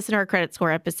back and listen to our credit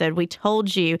score episode. We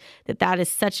told you that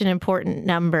is such an important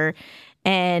number.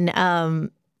 And,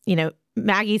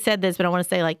 Maggie said this, but I want to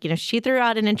say, she threw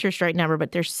out an interest rate number,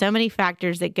 but there's so many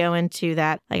factors that go into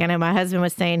that. I know my husband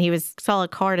was saying he saw a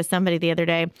car to somebody the other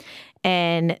day,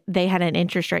 and they had an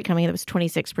interest rate coming in that was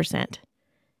 26%.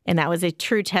 And that was a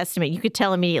true testament. You could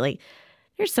tell immediately,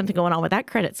 there's something going on with that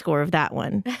credit score of that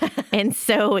one. And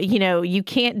so, you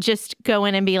can't just go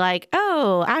in and be like,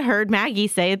 oh, I heard Maggie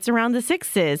say it's around the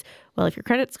sixes. Well, if your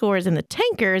credit score is in the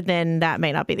tanker, then that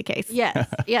may not be the case.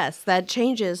 Yes, that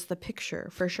changes the picture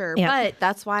for sure. Yeah. But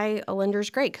that's why a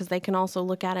lender's great, because they can also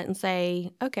look at it and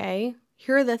say, okay,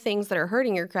 here are the things that are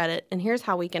hurting your credit, and here's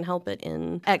how we can help it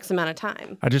in X amount of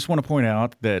time. I just want to point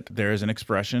out that there is an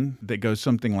expression that goes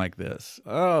something like this.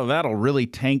 Oh, that'll really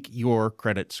tank your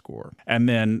credit score. And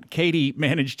then Katie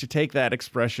managed to take that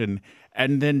expression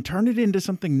and then turn it into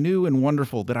something new and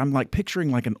wonderful that I'm like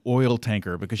picturing like an oil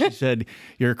tanker, because she said,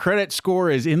 your credit score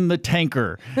is in the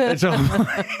tanker. And so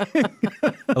I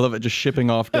love it, just shipping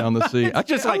off down the sea. I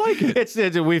like it. It's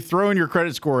we've thrown your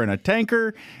credit score in a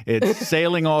tanker. It's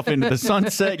sailing off into the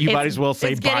sunset. You might as well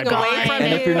say it's getting bye-bye. away from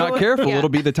And if you're not careful, it'll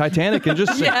be the Titanic and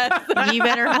just sink. You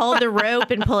better hold the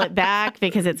rope and pull it back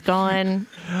because it's gone.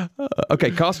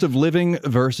 Okay, cost of living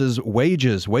versus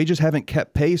wages. Wages haven't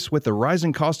kept pace with the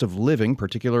rising cost of living,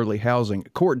 particularly housing.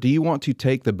 Court, do you want to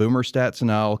take the boomer stats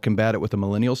and I'll combat it with the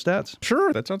millennial stats?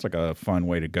 Sure, that sounds like a fun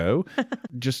way to go.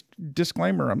 Just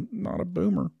disclaimer, I'm not a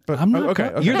boomer. But I'm not.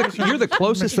 okay. You're the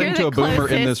closest thing to a boomer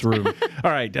in this room.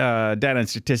 All right, data and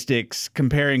statistics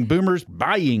comparing boomers'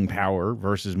 buying power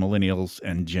versus millennials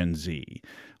and Gen Z,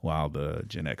 while the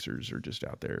Gen Xers are just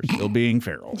out there still being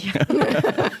feral.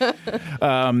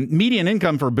 Median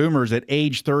income for boomers at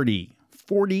age 30,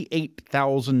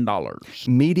 $48,000.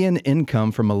 Median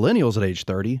income for millennials at age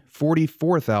 30,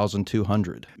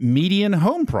 $44,200. Median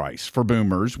home price for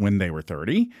boomers when they were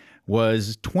 30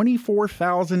 was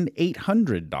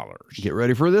 $24,800. Get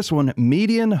ready for this one.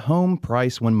 Median home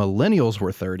price when millennials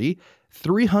were 30,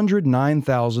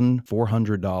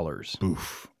 $309,400.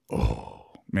 Oof. Oh.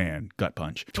 Man, gut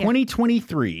punch.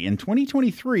 2023. In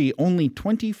 2023, only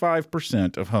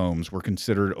 25% of homes were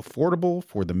considered affordable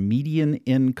for the median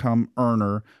income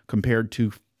earner, compared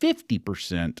to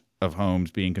 50% of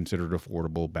homes being considered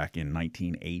affordable back in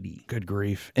 1980. Good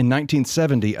grief. In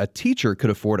 1970, a teacher could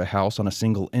afford a house on a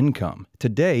single income.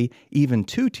 Today, even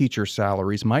two teacher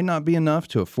salaries might not be enough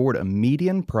to afford a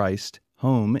median-priced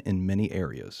home in many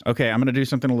areas. Okay, I'm going to do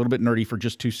something a little bit nerdy for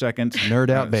just 2 seconds. Nerd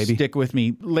out, baby. Stick with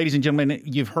me. Ladies and gentlemen,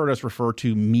 you've heard us refer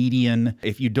to median.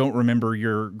 If you don't remember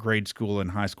your grade school and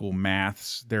high school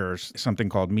maths, there's something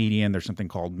called median, there's something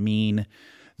called mean.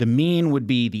 The mean would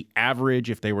be the average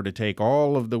if they were to take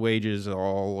all of the wages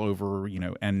all over,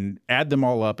 and add them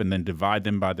all up and then divide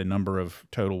them by the number of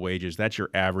total wages. That's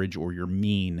your average or your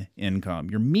mean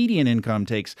income. Your median income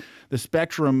takes the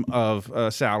spectrum of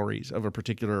salaries of a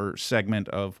particular segment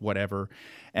of whatever,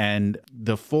 and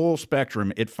the full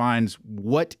spectrum. It finds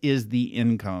what is the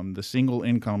income, the single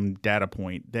income data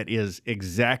point that is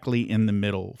exactly in the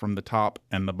middle from the top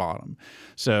and the bottom.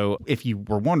 So if you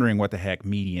were wondering what the heck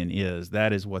median is,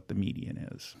 that is what the median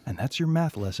is. And that's your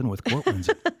math lesson with Court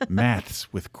Windsor.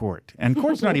 Maths with Court. And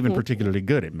Court's not even particularly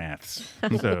good at maths.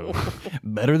 So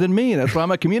better than me. That's why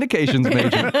I'm a communications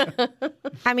major.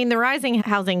 I mean, the rising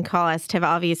housing costs have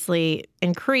obviously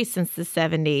increased since the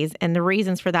 70s, and the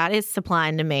reasons for that is supply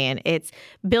and demand. It's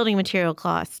building material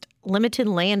cost, limited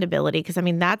land ability, because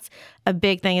that's a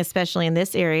big thing, especially in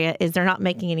this area, is they're not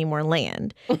making any more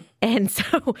land. And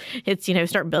so it's,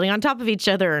 start building on top of each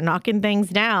other or knocking things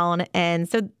down. And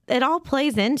so it all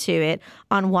plays into it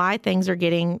on why things are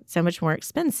getting so much more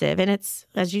expensive. And it's,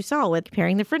 as you saw with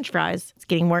comparing the French fries, it's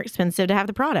getting more expensive to have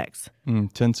the products.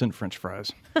 10-cent French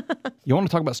fries. You want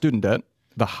to talk about student debt?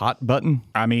 The hot button?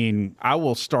 I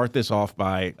will start this off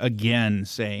by, again,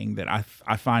 saying that I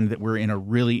find that we're in a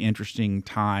really interesting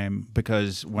time,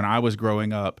 because when I was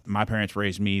growing up, my parents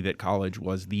raised me that college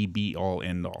was the be-all,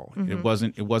 end-all. Mm-hmm. It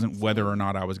wasn't whether or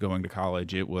not I was going to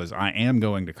college. It was, I am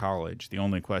going to college. The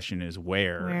only question is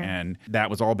where. And that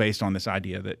was all based on this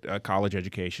idea that a college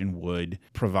education would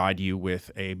provide you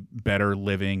with a better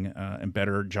living and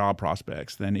better job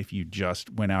prospects than if you just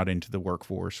went out into the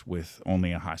workforce with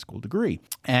only a high school degree.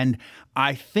 And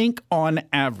I think on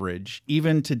average,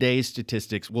 even today's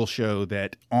statistics will show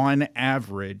that on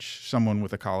average, someone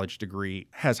with a college degree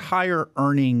has higher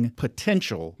earning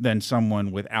potential than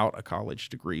someone without a college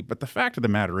degree. But the fact of the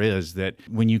matter is that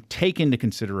when you take into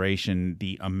consideration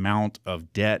the amount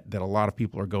of debt that a lot of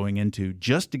people are going into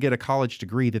just to get a college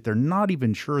degree that they're not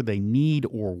even sure they need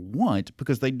or want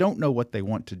because they don't know what they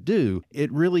want to do,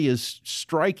 it really is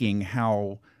striking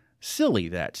how silly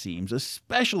that seems,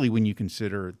 especially when you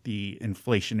consider the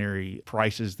inflationary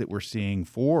prices that we're seeing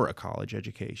for a college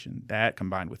education. That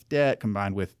combined with debt,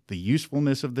 combined with the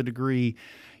usefulness of the degree,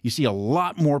 you see a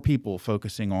lot more people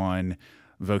focusing on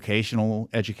vocational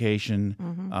education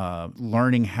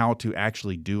learning how to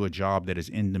actually do a job that is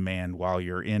in demand while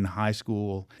you're in high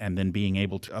school, and then being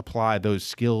able to apply those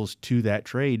skills to that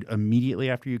trade immediately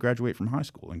after you graduate from high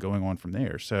school and going on from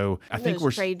there. So I think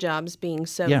those trade jobs being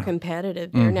so Yeah.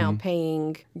 competitive, they're now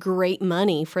paying great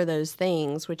money for those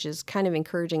things, which is kind of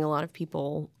encouraging a lot of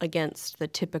people against the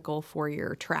typical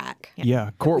four-year track.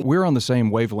 Yeah, Court, we're on the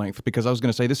same wavelength, because I was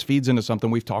going to say this feeds into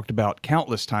something we've talked about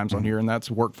countless times on here, and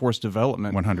that's workforce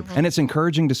development. 100%. And it's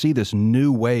encouraging to see this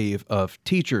new wave of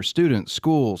teachers, students,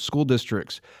 schools, school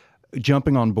districts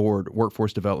jumping on board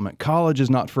workforce development. College is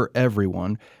not for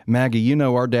everyone. Maggie, you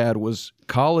know our dad was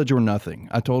college or nothing.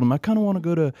 I told him I kind of want to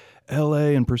go to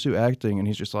L.A. and pursue acting, and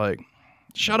he's just like,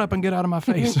 shut up and get out of my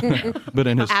face. But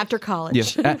in his After college.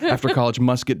 yes, after college,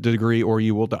 must get a degree or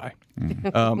you will die.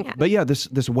 But yeah,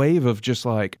 this wave of just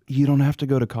like, you don't have to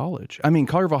go to college. I mean,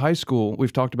 Collierville High School,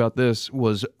 we've talked about this,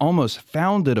 was almost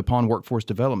founded upon workforce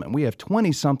development. We have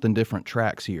 20-something different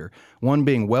tracks here, one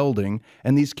being welding,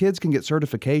 and these kids can get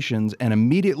certifications and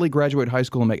immediately graduate high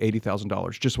school and make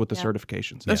 $80,000 just with the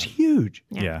certifications. That's huge.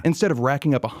 Yeah. Instead of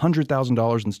racking up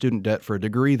 $100,000 in student debt for a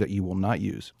degree that you will not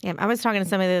use. Yeah, I was talking to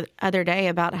somebody the other day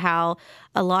about how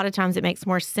a lot of times it makes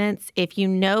more sense if you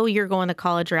know you're going the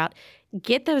college route,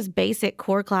 get those basic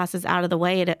core classes out of the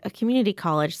way at a community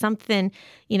college, something,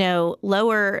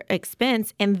 lower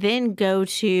expense, and then go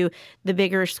to the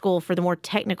bigger school for the more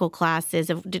technical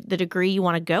classes of the degree you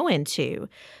want to go into.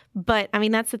 But I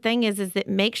mean, that's the thing is that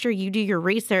make sure you do your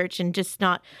research and just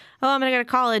not, I'm going to go to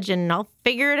college and I'll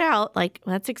figure it out. Like,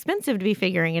 that's expensive to be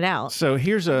figuring it out. So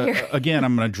again,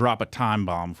 I'm going to drop a time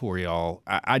bomb for y'all.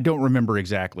 I don't remember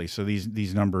exactly. So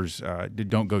these numbers,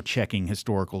 don't go checking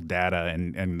historical data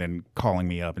and then calling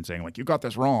me up and saying, like, you got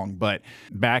this wrong. But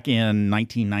back in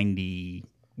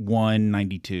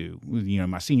 1992,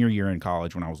 my senior year in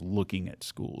college, when I was looking at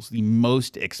schools, the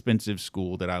most expensive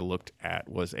school that I looked at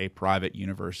was a private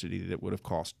university that would have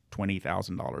cost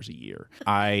 $20,000 a year.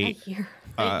 A year.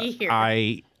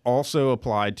 I also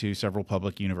applied to several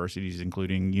public universities,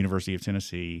 including University of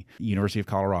Tennessee, University of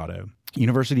Colorado.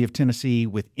 University of Tennessee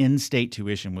with in-state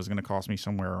tuition was going to cost me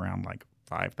somewhere around like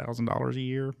 $5,000 a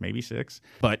year, maybe $6,000.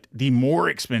 But the more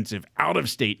expensive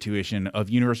out-of-state tuition of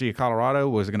University of Colorado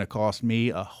was going to cost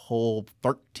me a whole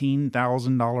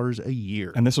 $13,000 a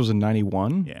year. And this was in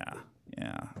 91? Yeah.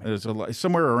 It was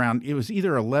somewhere around, it was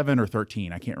either 11 or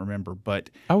 13, I can't remember. But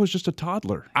I was just a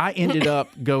toddler. I ended up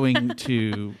going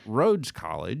to Rhodes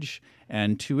College,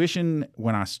 and tuition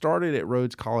when I started at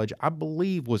Rhodes College, I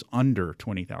believe was under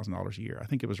 $20,000 a year. I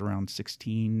think it was around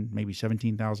 $16,000, maybe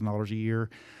 $17,000 a year.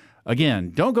 Again,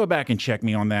 don't go back and check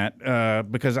me on that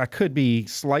because I could be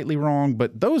slightly wrong,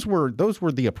 but those were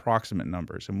the approximate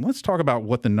numbers. And let's talk about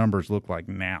what the numbers look like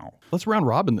now. Let's round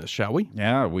robin this, shall we?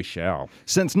 Yeah, we shall.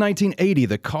 Since 1980,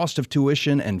 the cost of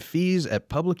tuition and fees at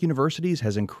public universities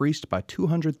has increased by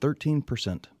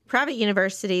 213%. Private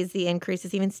universities, the increase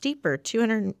is even steeper,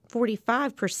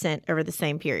 245% over the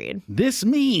same period. This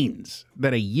means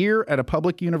that a year at a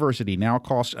public university now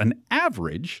costs an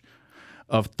average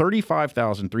of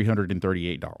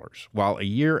 $35,338, while a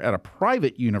year at a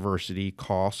private university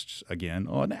costs, again,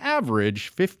 on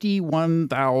average,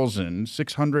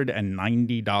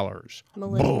 $51,690.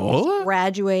 Millennials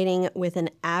graduating with an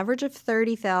average of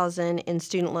 $30,000 in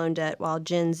student loan debt, while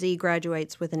Gen Z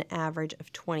graduates with an average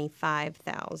of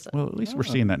 $25,000. Well, at least we're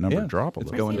seeing that number drop a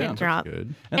little. going bit. down. Drop. That's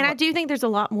good. And I do think there's a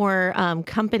lot more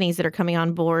companies that are coming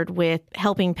on board with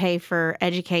helping pay for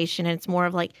education. And it's more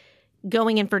of like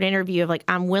going in for an interview of like,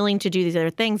 I'm willing to do these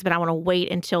other things, but I want to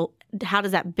wait until how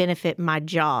does that benefit my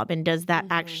job? And does that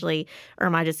actually, or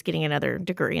am I just getting another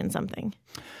degree in something?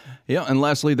 Yeah, and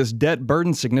lastly, this debt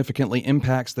burden significantly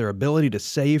impacts their ability to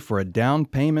save for a down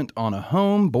payment on a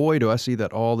home. Boy, do I see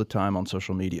that all the time on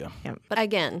social media. Yeah. But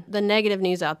again, the negative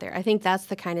news out there, I think that's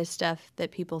the kind of stuff that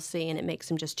people see and it makes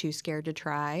them just too scared to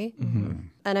try. Mm-hmm.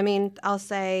 And I mean, I'll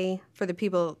say for the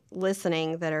people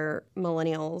listening that are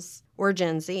millennials or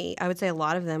Gen Z, I would say a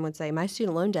lot of them would say, my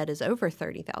student loan debt is over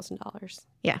 $30,000.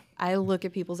 Yeah. I look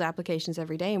at people's applications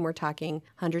every day and we're talking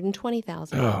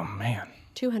 $120,000. Oh, man.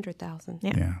 $200,000.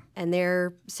 Yeah. And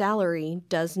their salary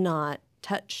does not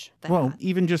touch that. Well,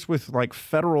 even just with like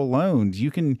federal loans,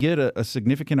 you can get a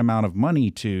significant amount of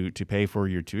money to pay for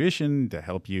your tuition, to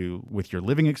help you with your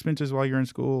living expenses while you're in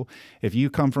school. If you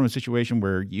come from a situation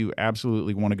where you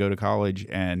absolutely want to go to college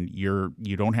and you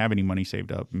don't have any money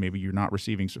saved up, maybe you're not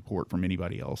receiving support from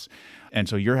anybody else, and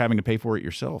so you're having to pay for it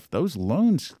yourself, those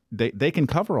loans, they can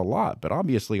cover a lot, but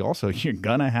obviously also you're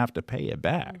gonna have to pay it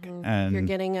back. Mm-hmm. And you're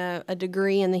getting a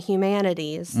degree in the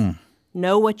humanities.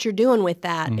 know what you're doing with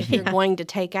that if you're going to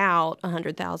take out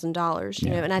 $100,000, you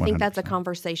know? And I think that's a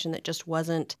conversation that just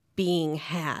wasn't being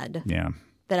had. Yeah.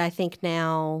 That I think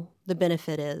now the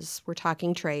benefit is we're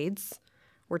talking trades.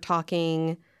 We're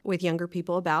talking with younger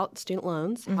people about student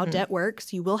loans, how debt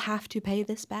works. You will have to pay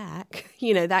this back,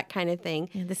 you know, that kind of thing.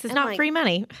 Yeah, this is not free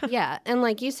money. Yeah. And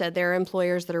like you said, there are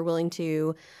employers that are willing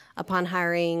to, upon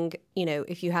hiring, you know,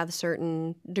 if you have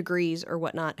certain degrees or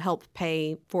whatnot, help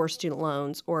pay for student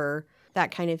loans or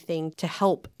that kind of thing to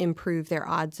help improve their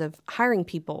odds of hiring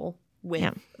people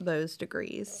with those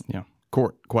degrees. Yeah.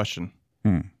 Court, question.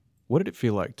 What did it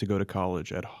feel like to go to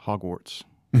college at Hogwarts?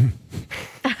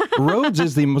 Rhodes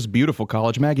is the most beautiful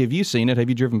college. Maggie, have you seen it? Have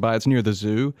you driven by? It's near the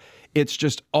zoo. It's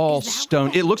just all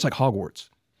stone. It looks like Hogwarts.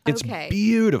 It's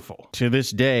beautiful. To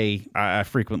this day, I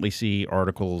frequently see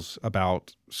articles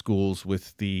about schools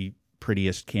with the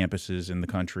prettiest campuses in the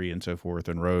country and so forth,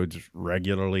 and Rhodes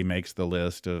regularly makes the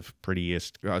list of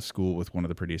prettiest school with one of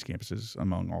the prettiest campuses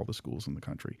among all the schools in the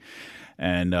country.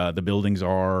 And the buildings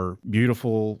are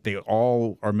beautiful. They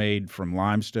all are made from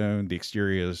limestone. The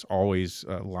exterior is always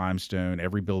limestone.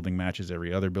 Every building matches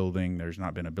every other building. There's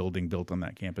not been a building built on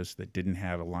that campus that didn't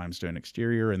have a limestone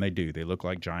exterior, and they do. They look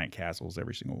like giant castles,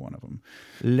 every single one of them.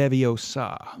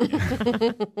 Leviosa.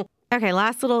 Okay,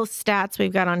 last little stats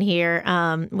we've got on here.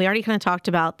 We already kind of talked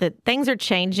about that things are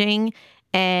changing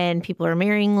and people are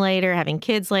marrying later, having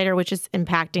kids later, which is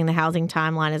impacting the housing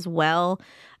timeline as well.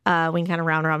 We can kind of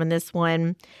round robin this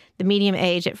one. The median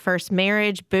age at first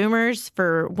marriage, boomers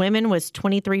for women was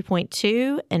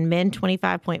 23.2 and men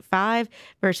 25.5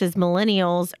 versus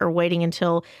millennials are waiting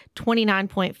until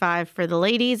 29.5 for the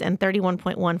ladies and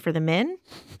 31.1 for the men.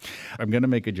 I'm going to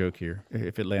make a joke here.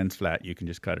 If it lands flat, you can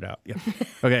just cut it out. Yeah.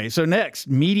 Okay, so next,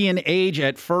 median age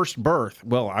at first birth.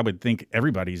 Well, I would think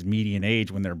everybody's median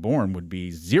age when they're born would be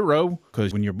 0,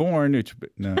 because when you're born, it's...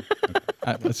 No.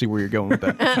 Let's see where you're going with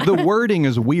that. The wording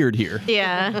is weird here.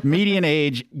 Yeah. Median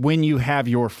age when you have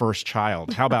your first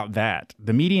child. How about that?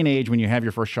 The median age when you have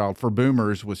your first child for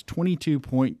boomers was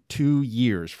 22.2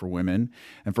 years for women,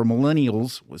 and for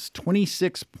millennials was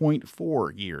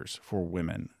 26.4 years for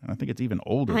women. And I think it's even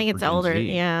older. I think it's Gen older,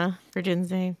 Z. yeah, for Gen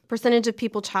Z. Percentage of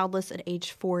people childless at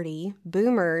age 40.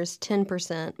 Boomers, 10%.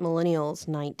 Millennials,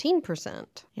 19%.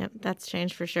 Yep, that's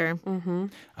changed for sure.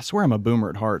 I swear I'm a boomer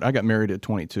at heart. I got married at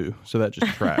 22, so that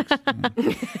just tracks.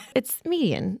 It's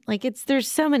median. Like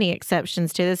there's so many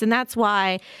exceptions to this. And that's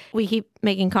why we keep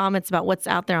making comments about what's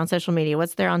out there on social media,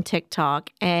 what's there on TikTok.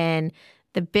 And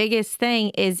the biggest thing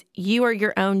is you are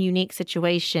your own unique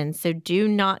situation. So do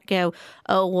not go,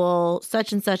 oh, well,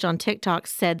 such and such on TikTok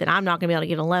said that I'm not going to be able to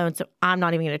get a loan, so I'm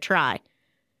not even going to try.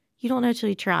 You don't know till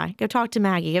you try. Go talk to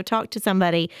Maggie. Go talk to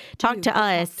somebody. Talk to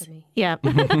us. Talk to me. Yeah.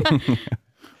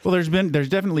 Well, there's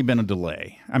definitely been a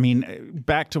delay. I mean,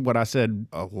 back to what I said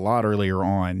a lot earlier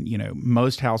on, you know,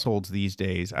 most households these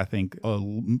days, I think a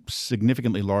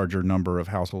significantly larger number of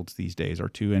households these days are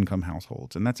 2-income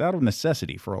households. And that's out of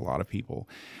necessity for a lot of people.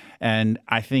 And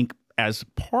I think as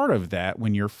part of that,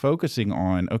 when you're focusing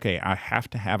on, okay, I have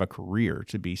to have a career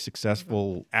to be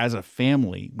successful as a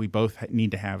family, we both need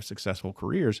to have successful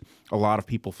careers. A lot of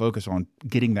people focus on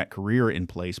getting that career in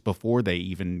place before they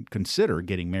even consider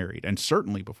getting married, and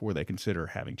certainly before they consider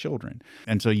having children.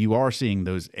 And so you are seeing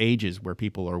those ages where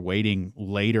people are waiting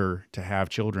later to have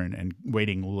children and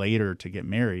waiting later to get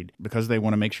married because they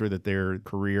want to make sure that their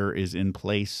career is in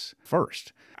place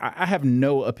first. I have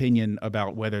no opinion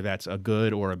about whether that's a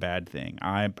good or a bad thing.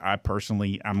 I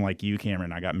personally, I'm like you,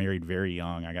 Cameron. I got married very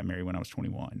young. I got married when I was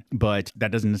 21. But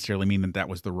that doesn't necessarily mean that that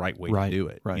was the right way to do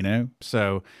it, you know?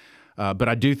 So, but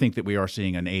I do think that we are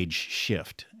seeing an age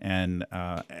shift. And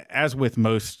as with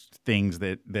most things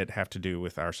that have to do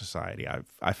with our society,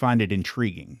 I find it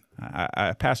intriguing.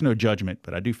 I pass no judgment,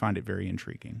 but I do find it very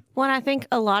intriguing. Well, and I think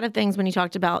a lot of things when you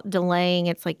talked about delaying,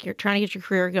 it's like you're trying to get your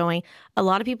career going. A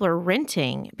lot of people are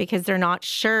renting because they're not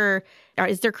sure,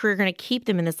 is their career going to keep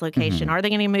them in this location? Are they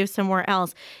going to move somewhere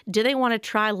else? Do they want to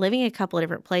try living a couple of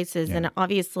different places? Yeah. And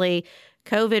obviously,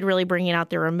 COVID really bringing out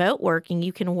the remote working.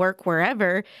 You can work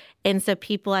wherever. And so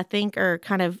people, I think, are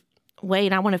kind of,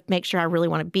 wait, I want to make sure I really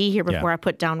want to be here before I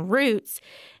put down roots.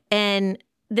 And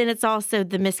then it's also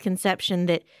the misconception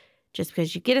that just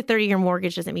because you get a 30-year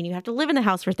mortgage doesn't mean you have to live in the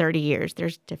house for 30 years.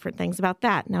 There's different things about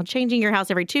that. Now, changing your house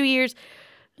every 2 years,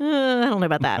 I don't know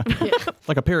about that.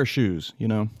 Like a pair of shoes, you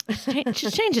know?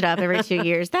 Just change it up every 2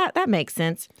 years. That makes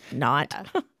sense. Not.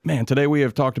 Man, today we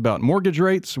have talked about mortgage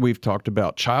rates. We've talked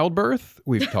about childbirth.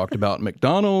 We've talked about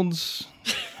McDonald's,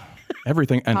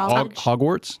 everything. And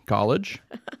Hogwarts, college.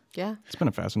 Yeah. It's been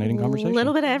a fascinating conversation. A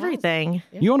little bit of everything.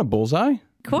 You on a bullseye?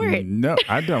 Court. No,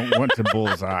 I don't want to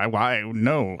bullseye. Why?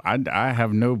 No, I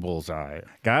have no bullseye.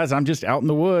 Guys, I'm just out in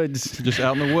the woods. Just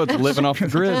out in the woods, living off the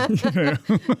grid.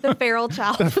 The feral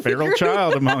child. The feral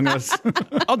child among us.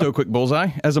 I'll do a quick bullseye.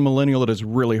 As a millennial, it is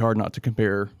really hard not to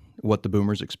compare what the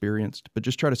boomers experienced, but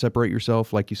just try to separate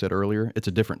yourself. Like you said earlier, it's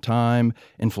a different time.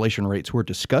 Inflation rates were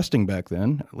disgusting back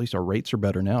then. At least our rates are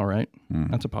better now, right?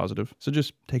 That's a positive. So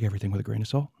just take everything with a grain of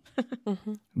salt.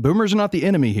 Boomers are not the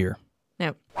enemy here.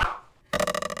 No.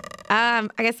 I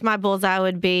guess my bullseye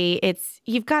would be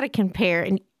you've got to compare,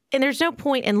 and there's no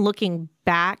point in looking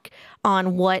back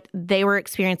on what they were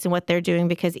experiencing, what they're doing,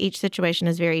 because each situation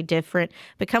is very different.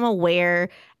 Become aware,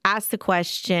 ask the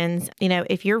questions.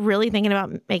 If you're really thinking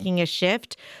about making a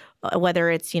shift, whether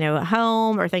it's, a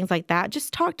home or things like that,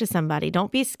 just talk to somebody.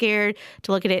 Don't be scared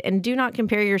to look at it, and do not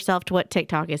compare yourself to what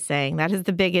TikTok is saying. That is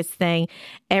the biggest thing.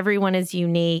 Everyone is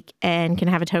unique and can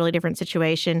have a totally different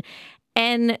situation.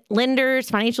 And lenders,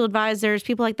 financial advisors,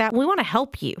 people like that, we want to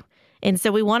help you. And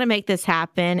so we want to make this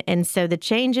happen. And so the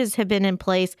changes have been in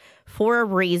place for a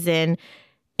reason.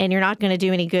 And you're not going to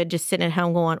do any good just sitting at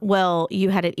home going, well, you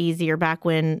had it easier back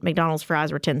when McDonald's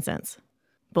fries were 10 cents.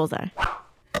 Bullseye.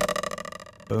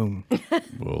 Boom.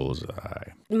 Bullseye.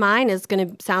 Mine is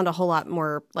going to sound a whole lot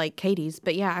more like Katie's,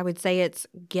 but yeah, I would say it's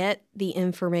get the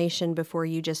information before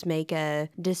you just make a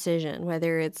decision,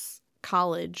 whether it's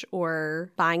college or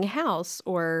buying a house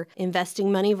or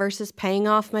investing money versus paying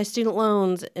off my student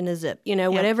loans in a zip.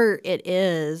 Whatever it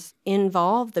is,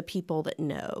 involve the people that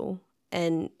know.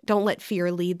 And don't let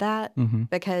fear lead that,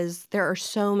 because there are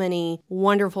so many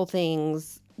wonderful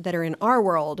things that are in our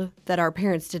world that our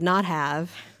parents did not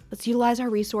have. Let's utilize our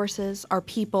resources, our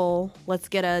people. Let's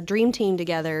get a dream team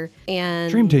together.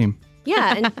 Dream team.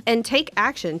 Yeah, and take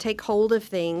action. Take hold of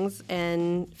things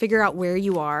and figure out where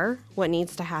you are, what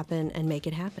needs to happen, and make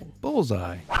it happen.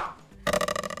 Bullseye.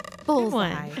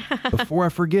 Bullseye. Before I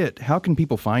forget, how can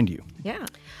people find you? Yeah.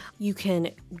 You can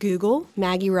Google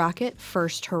Maggie Rockett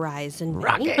First Horizon.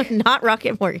 Rockett, not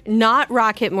Rockett Mortgage. Not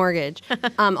Rockett Mortgage.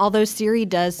 Although Siri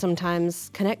does sometimes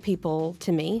connect people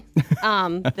to me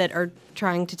that are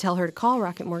trying to tell her to call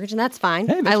Rockett Mortgage, and that's fine.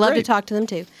 Hey, that's I love great. to talk to them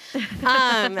too.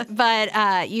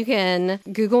 But you can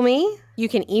Google me. You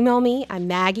can email me. I'm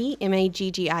Maggie,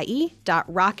 Maggie,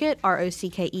 .Rockett,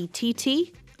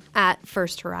 Rockett, at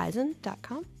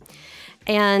firsthorizon.com.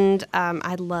 And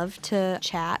I'd love to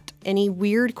chat. Any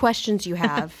weird questions you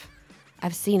have,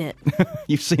 I've seen it.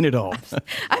 You've seen it all.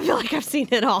 I feel like I've seen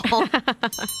it all.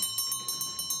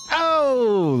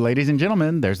 Oh, ladies and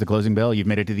gentlemen, there's the closing bell. You've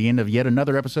made it to the end of yet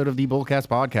another episode of the Bullcast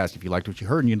Podcast. If you liked what you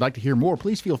heard and you'd like to hear more,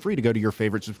 please feel free to go to your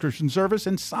favorite subscription service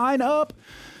and sign up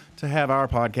to have our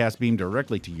podcast beamed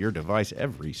directly to your device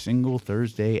every single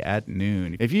Thursday at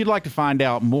noon. If you'd like to find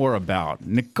out more about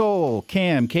Nicole,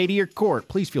 Cam, Katie, or Court,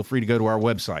 please feel free to go to our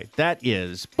website. That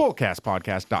is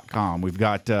bullcastpodcast.com. We've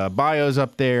got bios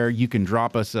up there. You can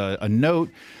drop us a note.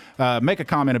 Make a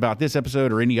comment about this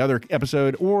episode or any other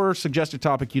episode, or suggest a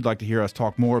topic you'd like to hear us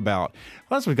talk more about.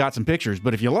 Plus, we've got some pictures,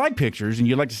 but if you like pictures and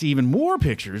you'd like to see even more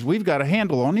pictures, we've got a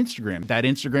handle on Instagram. That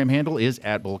Instagram handle is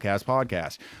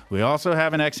 @BullcastPodcast. We also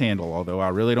have an X handle, although I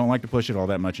really don't like to push it all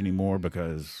that much anymore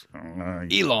because...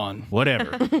 Elon.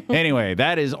 Whatever. Anyway,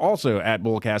 that is also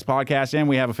 @BullcastPodcast, and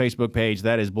we have a Facebook page.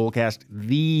 That is Bullcast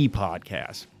the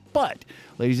Podcast. But,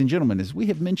 ladies and gentlemen, as we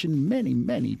have mentioned many,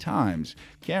 many times,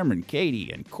 Cameron, Katie,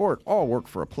 and Court all work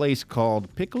for a place called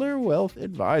Pickler Wealth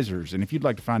Advisors. And if you'd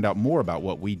like to find out more about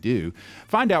what we do,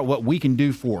 find out what we can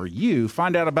do for you,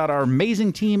 find out about our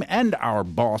amazing team and our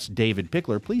boss, David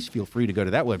Pickler, please feel free to go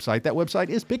to that website. That website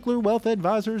is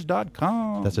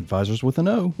picklerwealthadvisors.com. That's advisors with an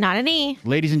O. Not an E.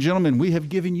 Ladies and gentlemen, we have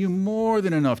given you more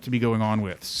than enough to be going on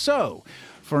with. So,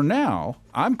 for now,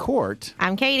 I'm Court.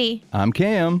 I'm Katie. I'm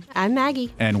Cam. I'm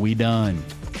Maggie. And we done.